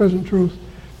English Present Truth,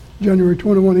 January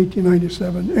 21,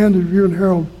 1897, and the Review and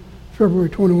Herald, February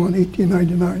 21,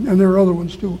 1899. And there are other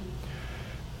ones too.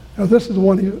 Now this is the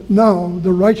one, now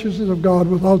the righteousness of God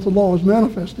without the law is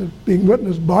manifested, being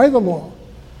witnessed by the law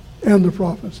and the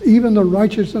prophets, even the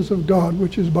righteousness of God,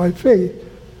 which is by faith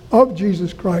of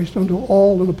Jesus Christ unto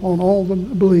all and upon all them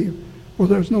that believe, for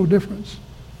there's no difference.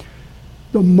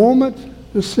 The moment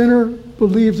the sinner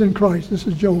believes in Christ, this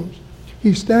is Jones,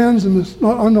 he stands in this,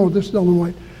 this is Ellen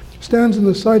White, stands in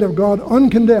the sight of God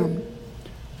uncondemned,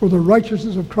 for the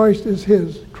righteousness of Christ is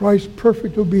his. Christ's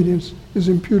perfect obedience is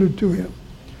imputed to him.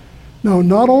 Now,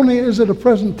 not only is it a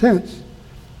present tense,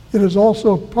 it is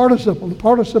also a participle. The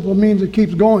participle means it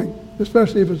keeps going,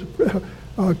 especially if it's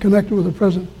connected with a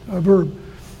present verb.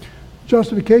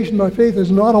 Justification by faith is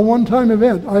not a one-time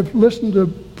event. I've listened to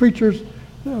preachers,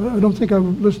 I don't think I've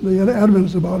listened to the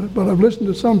Adventists about it, but I've listened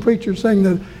to some preachers saying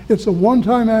that it's a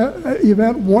one-time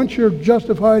event. Once you're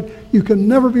justified, you can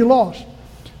never be lost.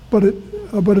 But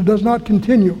it does not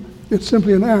continue. It's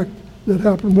simply an act that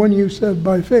happened when you said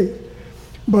by faith.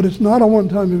 But it's not a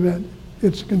one-time event.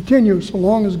 It's continuous so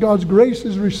long as God's grace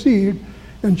is received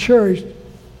and cherished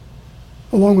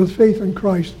along with faith in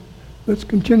Christ that's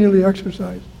continually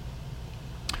exercised.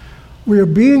 We are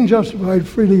being justified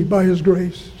freely by his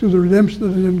grace through the redemption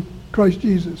that is in Christ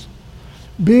Jesus.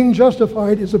 Being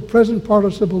justified is a present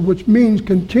participle, which means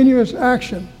continuous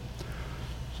action.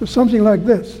 So something like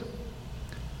this.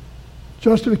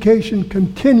 Justification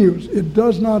continues. It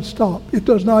does not stop. It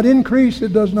does not increase.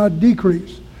 It does not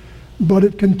decrease. But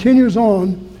it continues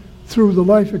on through the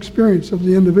life experience of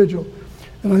the individual.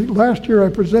 And last year I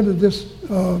presented this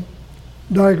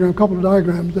diagram, a couple of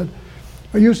diagrams that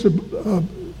I used to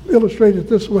illustrate it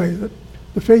this way, that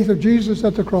the faith of Jesus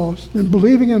at the cross and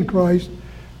believing in Christ,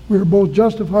 we are both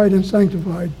justified and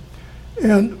sanctified.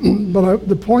 But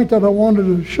the point that I wanted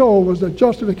to show was that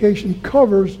justification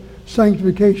covers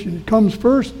sanctification. It comes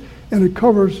first and it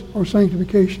covers our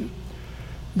sanctification.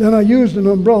 Then I used an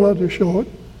umbrella to show it,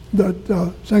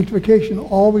 that sanctification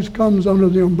always comes under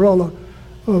the umbrella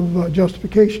of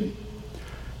justification.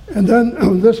 And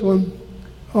then this one,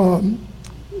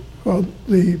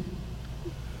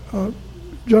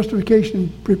 justification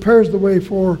prepares the way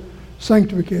for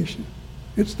sanctification.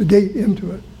 It's the gate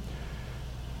into it.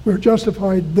 We're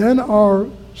justified, then our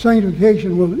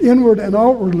sanctification will inward and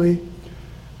outwardly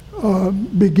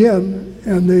begin,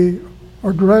 and they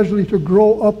are gradually to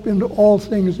grow up into all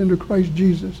things into Christ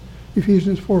Jesus,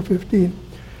 Ephesians 4:15.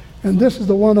 And this is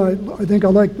the one I think I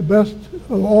like the best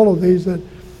of all of these, that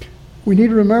we need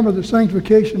to remember that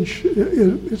sanctification,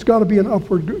 it's got to be an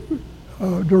upward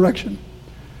direction.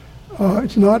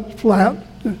 It's not flat,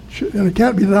 and it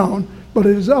can't be down, but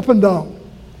it is up and down.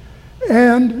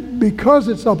 And because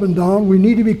it's up and down, we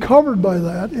need to be covered by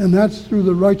that, and that's through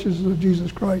the righteousness of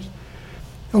Jesus Christ.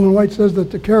 Ellen White says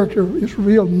that the character is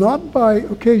revealed not by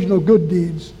occasional good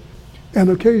deeds and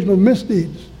occasional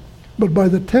misdeeds, but by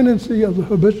the tendency of the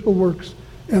habitual works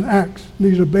and acts.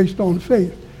 These are based on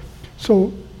faith.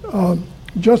 So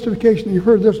justification, you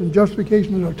heard this, and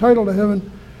justification is our title to heaven.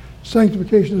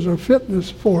 Sanctification is our fitness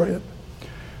for it.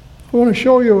 I want to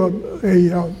show you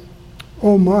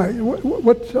oh my,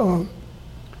 what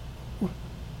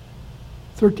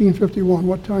 13:51,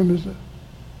 what time is it?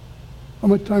 How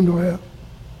much time do I have?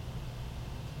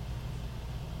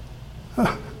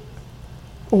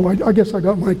 I guess I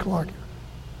got my clock here.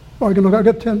 Oh, I got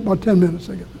about 10 minutes,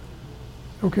 I guess.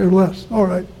 Okay, or less. All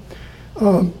right.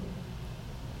 I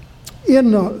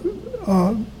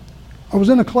was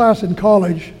in a class in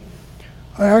college.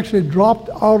 I actually dropped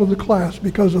out of the class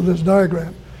because of this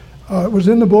diagram. It was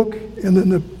in the book, and then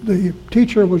the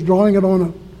teacher was drawing it on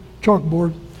a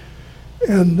chalkboard,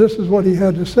 and this is what he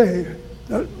had to say,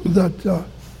 that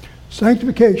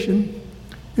sanctification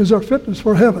is our fitness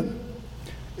for heaven.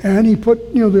 And he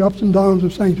put, the ups and downs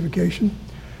of sanctification.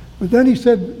 But then he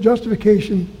said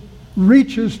justification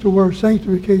reaches to where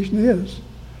sanctification is.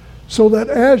 So that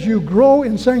as you grow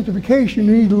in sanctification,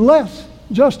 you need less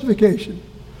justification.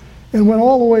 And went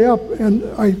all the way up, and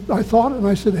I thought, and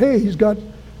I said, hey, he's got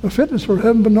a fitness for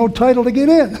heaven, but no title to get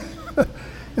in.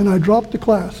 And I dropped the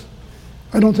class.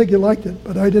 I don't think he liked it,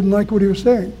 but I didn't like what he was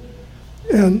saying.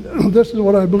 And this is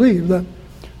what I believe, that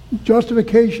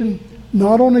justification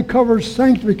not only covers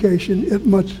sanctification, it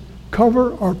must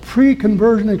cover our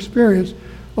pre-conversion experience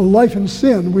a life in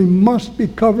sin. We must be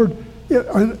covered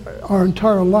our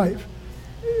entire life.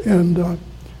 And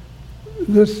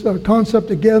this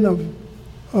concept again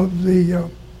of the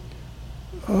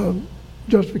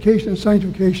justification and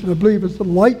sanctification, I believe, is the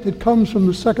light that comes from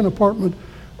the second apartment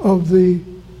of the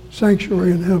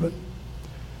sanctuary in heaven.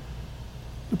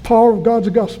 The power of God's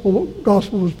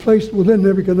gospel was placed within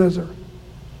Nebuchadnezzar.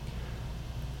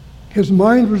 His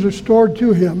mind was restored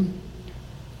to him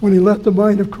when he let the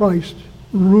mind of Christ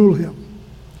rule him.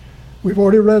 We've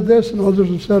already read this, and others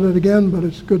have said it again, but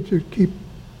it's good to keep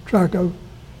track of.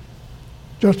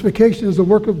 Justification is the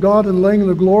work of God in laying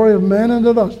the glory of man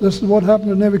into us. This is what happened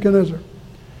to Nebuchadnezzar.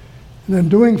 And then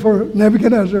doing for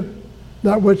Nebuchadnezzar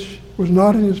that which was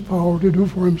not in his power to do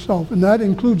for himself. And that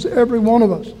includes every one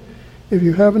of us. If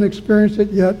you haven't experienced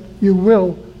it yet, you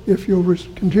will if you'll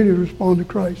continue to respond to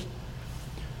Christ.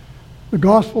 The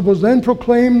gospel was then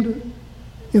proclaimed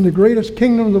in the greatest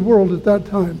kingdom of the world at that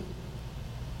time.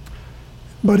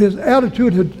 But his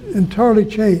attitude had entirely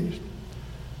changed.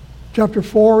 Chapter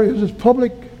 4 is his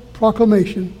public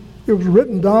proclamation. It was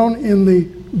written down in the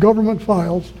government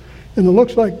files, and it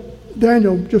looks like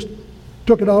Daniel just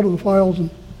took it out of the files and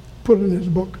put it in his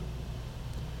book.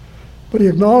 But he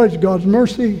acknowledged God's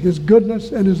mercy, his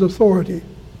goodness, and his authority.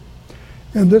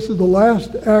 And this is the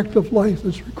last act of life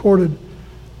that's recorded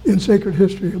in sacred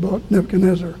history about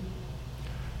Nebuchadnezzar.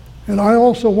 And I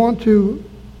also want to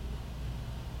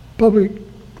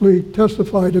publicly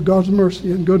testify to God's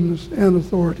mercy and goodness and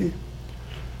authority.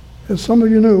 As some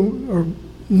of you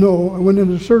know, I went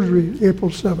into surgery April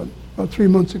 7th, about 3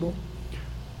 months ago.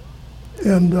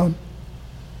 And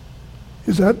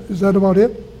is that about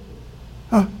it?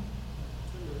 Huh?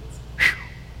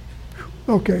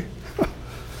 Okay.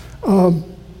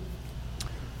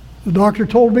 The doctor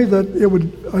told me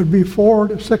that I'd be 4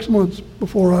 to 6 months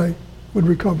before I would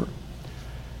recover.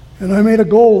 And I made a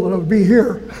goal that I would be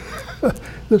here.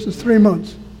 This is 3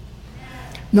 months.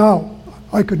 Now,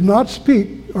 I could not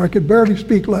speak, or I could barely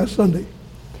speak last Sunday.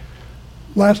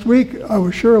 Last week, I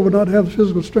was sure I would not have the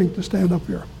physical strength to stand up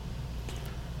here.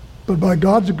 But by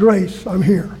God's grace, I'm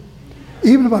here.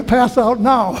 Even if I pass out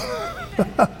now,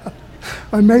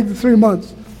 I made the 3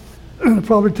 months. It'll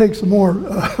probably take some more.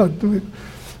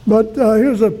 But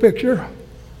here's a picture.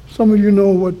 Some of you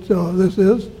know what this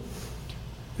is.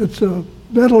 It's a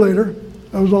ventilator.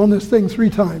 I was on this thing 3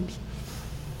 times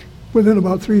within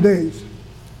about 3 days.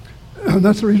 And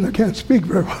that's the reason I can't speak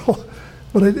very well.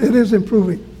 But it is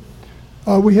improving.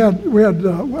 We had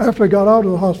after I got out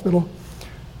of the hospital,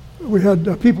 we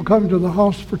had people coming to the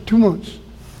house for 2 months.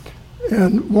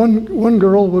 And one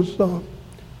girl was,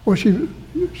 she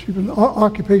was an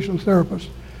occupational therapist.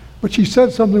 But she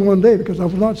said something one day, because I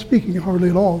was not speaking hardly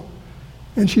at all.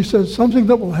 And she said, something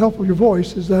that will help with your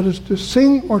voice is to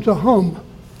sing or to hum.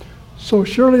 So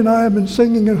Shirley and I have been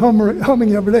singing and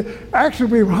humming every day.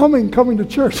 Actually, we were humming coming to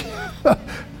church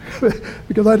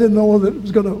because I didn't know whether it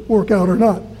was going to work out or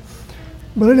not.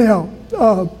 But anyhow,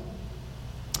 the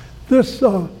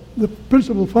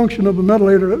principal function of the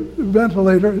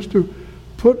ventilator is to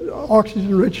put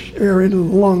oxygen-rich air into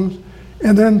the lungs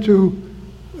and then to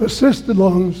assist the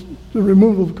lungs, the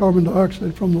removal of carbon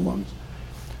dioxide from the lungs.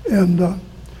 And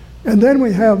then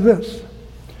we have this.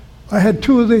 I had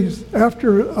 2 of these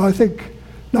after, I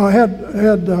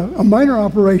had a minor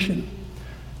operation,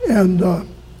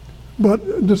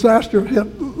 but disaster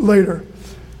hit later.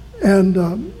 And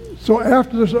so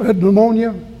after this, I had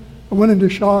pneumonia. I went into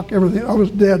shock, everything. I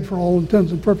was dead for all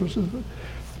intents and purposes.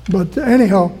 But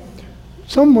anyhow,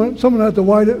 someone had the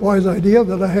wise idea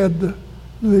that I had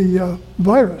the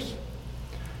virus.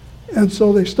 And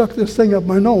so they stuck this thing up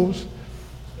my nose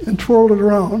and twirled it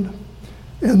around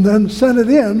and then sent it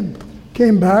in,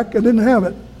 came back, and didn't have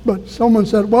it. But someone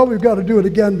said, well, we've got to do it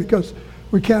again because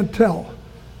we can't tell.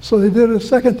 So they did it a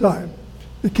second time.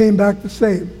 It came back the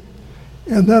same.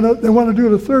 And then they wanted to do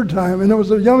it a third time, and there was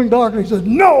a young doctor. He said,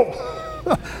 no,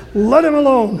 let him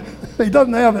alone. He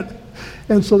doesn't have it.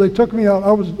 And so they took me out.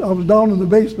 I was down in the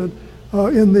basement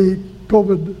in the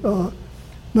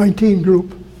COVID-19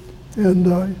 group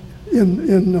and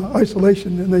in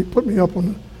isolation, and they put me up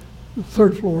on the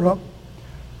 3rd floor up.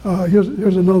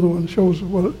 Here's another one that shows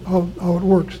how it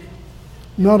works.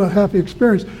 Not a happy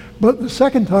experience. But the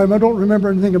second time, I don't remember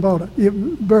anything about it.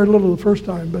 Very little the first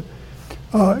time. But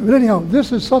anyhow,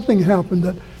 this is something happened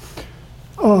that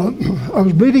I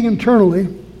was bleeding internally.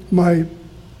 My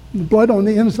blood on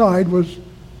the inside was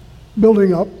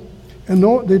building up, and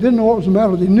they didn't know what was the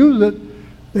matter. They knew that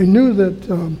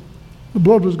the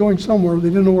blood was going somewhere. They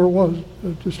didn't know where it was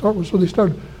to start with, so they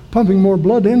started pumping more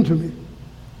blood into me.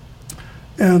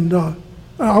 And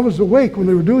I was awake when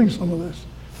they were doing some of this.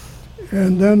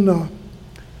 And then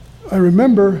I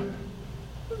remember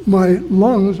my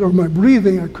lungs or my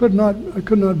breathing, I could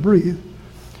not breathe.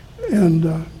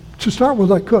 And to start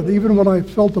with, I could, even when I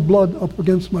felt the blood up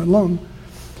against my lung.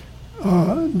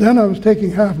 Then I was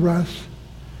taking half breaths,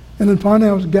 and then finally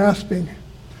I was gasping,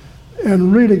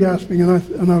 and really gasping,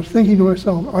 and I was thinking to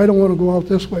myself, I don't want to go out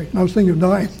this way. And I was thinking of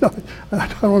dying. I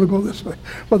don't want to go this way.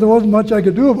 But there wasn't much I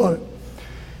could do about it.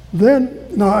 Then,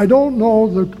 now I don't know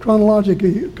the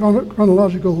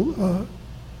chronological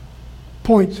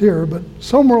points here, but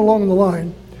somewhere along the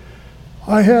line,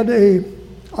 I had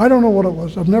I don't know what it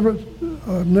was. I've never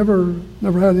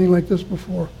had anything like this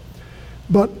before.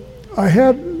 But I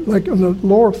had, like on the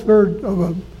lower third of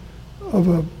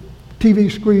a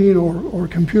TV screen or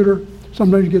computer,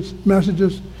 sometimes you get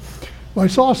messages. I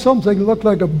saw something that looked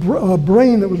like a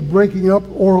brain that was breaking up,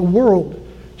 or a world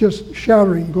just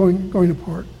shattering, going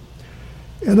apart.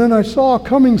 And then I saw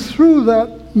coming through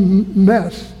that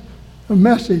mess a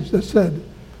message that said,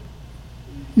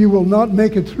 "You will not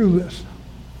make it through this."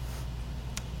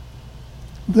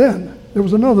 Then there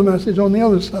was another message on the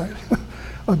other side,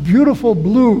 a beautiful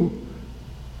blue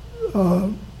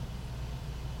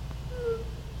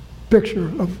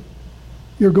picture of,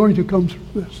 "You're going to come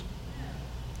through this."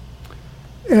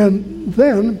 And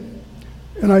then,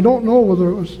 and I don't know whether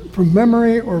it was from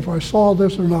memory or if I saw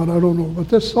this or not, I don't know, but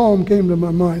this psalm came to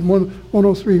my mind,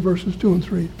 103 verses 2 and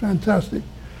 3, fantastic.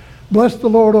 "Bless the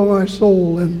Lord, O my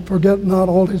soul, and forget not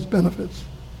all his benefits,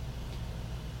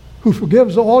 who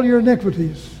forgives all your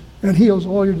iniquities and heals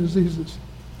all your diseases."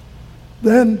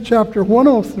 Then chapter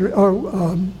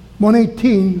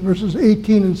 118, verses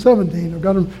 18 and 17, I've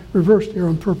got them reversed here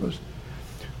on purpose.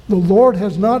 "The Lord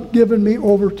has not given me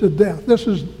over to death." This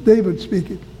is David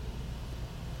speaking.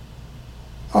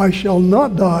 "I shall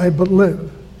not die but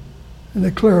live and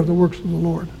declare the works of the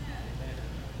Lord."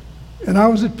 And I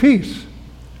was at peace.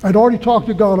 I'd already talked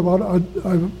to God about it.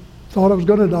 I thought I was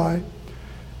going to die.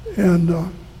 And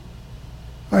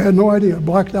I had no idea. I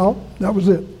blacked out. That was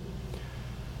it.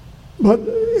 But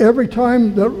every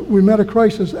time that we met a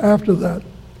crisis after that,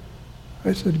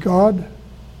 I said, "God,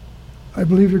 I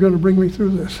believe you're going to bring me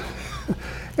through this."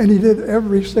 And he did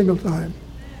every single time.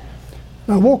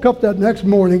 And I woke up that next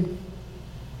morning,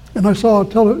 and I saw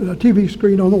a TV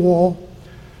screen on the wall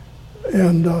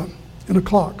and a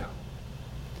clock.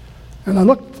 And I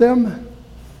looked at them,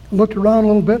 looked around a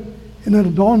little bit, and then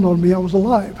it dawned on me I was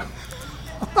alive.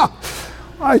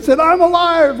 I said, "I'm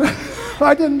alive.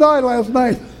 I didn't die last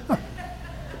night."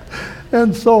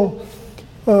 And so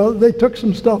they took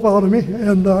some stuff out of me.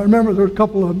 And I remember there were a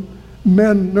couple of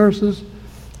men, nurses,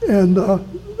 and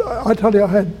I tell you,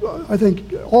 I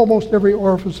think almost every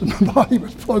orifice in my body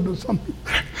was plugged with something.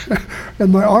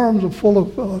 And my arms were full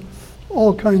of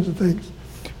all kinds of things.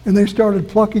 And they started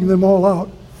plucking them all out.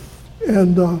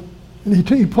 And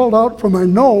he pulled out from my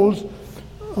nose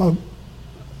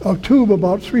a tube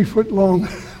about 3 foot long,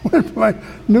 went from my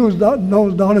nose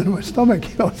down into my stomach.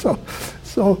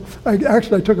 So I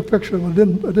took a picture of it.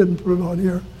 I didn't put it on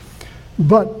here.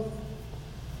 But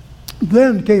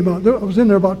then came out. I was in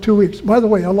there about 2 weeks. By the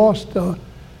way, I lost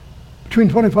between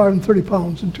 25 and 30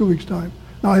 pounds in 2 weeks' time.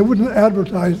 Now, I wouldn't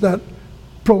advertise that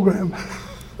program,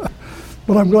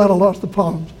 but I'm glad I lost the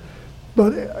pounds.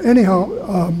 But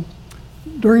anyhow,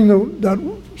 during that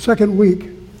second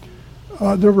week,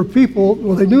 there were people,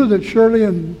 well, they knew that Shirley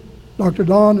and Dr.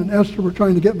 Don and Esther were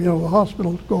trying to get me out of the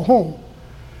hospital to go home.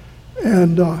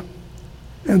 And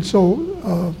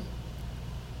so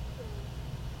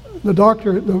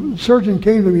the surgeon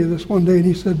came to me this one day, and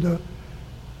he said,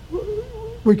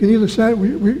 "We can either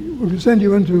we can send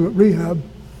you into rehab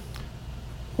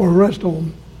or a rest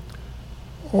home,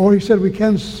 or," he said, "we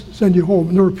can send you home."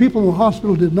 And there were people in the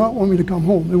hospital who did not want me to come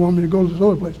home. They wanted me to go to this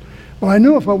other place. But I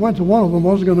knew if I went to one of them, I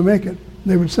wasn't going to make it.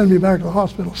 They would send me back to the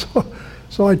hospital.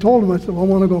 So I told him, I said, "Well, I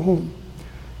want to go home."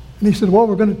 And he said, "Well,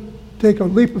 we're going to take a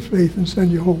leap of faith and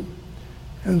send you home."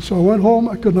 And so I went home.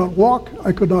 I could not walk,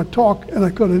 I could not talk, and I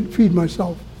couldn't feed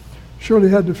myself. Shirley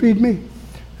had to feed me,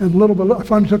 and little by little, I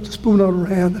finally took the spoon out of her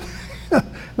hand, and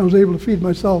I was able to feed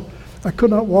myself. I could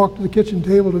not walk to the kitchen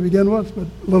table to begin with, but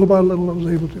little by little I was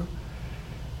able to.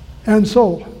 And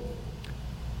so,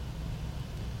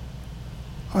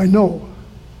 I know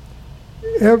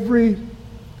every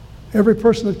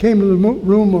person that came to the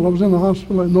room while I was in the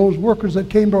hospital, and those workers that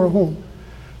came to our home,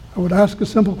 I would ask a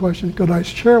simple question: could I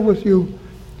share with you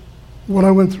what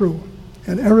I went through?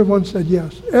 And everyone said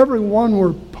yes. Everyone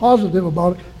were positive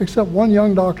about it, except one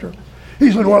young doctor.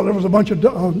 He said, "Well, there was a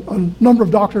number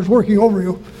of doctors working over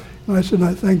you." And I said,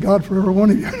 "I thank God for every one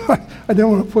of you." I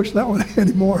didn't want to push that one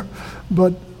anymore.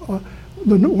 But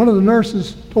one of the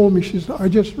nurses told me, she said,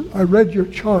 I read your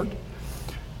chart,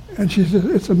 and she said,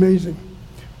 it's amazing.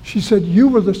 She said, you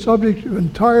were the subject of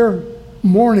entire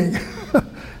morning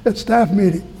at staff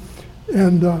meeting,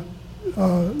 and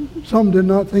some did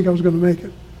not think I was going to make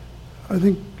it. I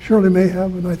think Shirley may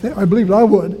have, and I believed I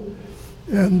would,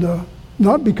 and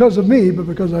not because of me, but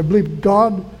because I believed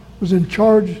God was in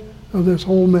charge of this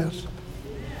whole mess,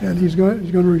 and He's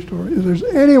going to restore it. If there's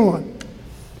anyone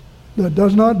that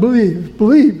does not believe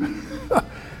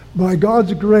by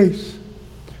God's grace,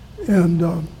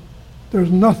 and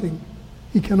there's nothing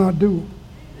He cannot do.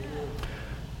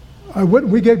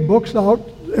 We gave books out,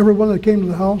 everyone that came to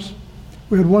the house.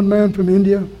 We had one man from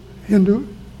India, Hindu,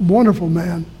 wonderful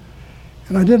man,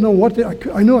 and I didn't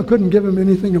know I knew I couldn't give him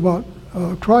anything about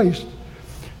Christ,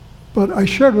 but I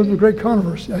shared with him a great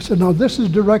controversy. I said, now this is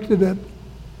directed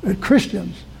at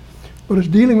Christians, but it's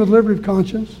dealing with liberty of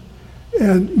conscience,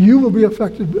 and you will be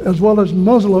affected as well as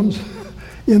Muslims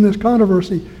in this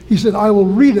controversy. He said, I will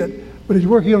read it, but he's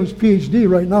working on his PhD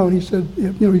right now, and he said,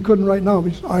 he couldn't right now,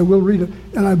 but he said, I will read it,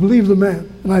 and I believe the man,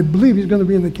 and I believe he's going to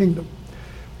be in the kingdom.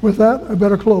 With that, I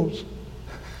better close.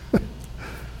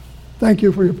 Thank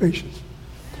you for your patience.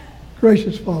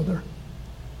 Gracious Father,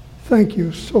 thank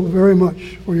you so very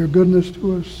much for your goodness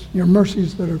to us, your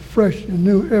mercies that are fresh and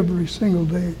new every single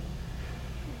day.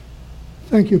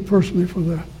 Thank you personally for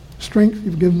the strength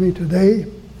you've given me today.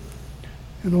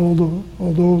 And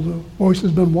although the voice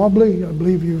has been wobbly, I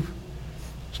believe you've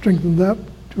strengthened that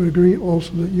to a degree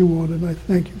also that you wanted, and I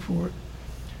thank you for it.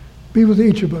 Be with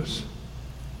each of us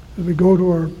as we go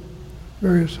to our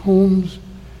various homes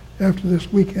after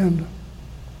this weekend.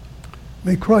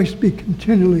 May Christ be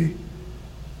continually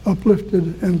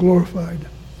uplifted and glorified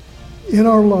in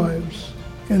our lives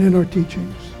and in our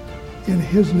teachings. In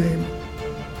His name,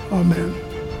 amen.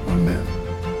 Amen.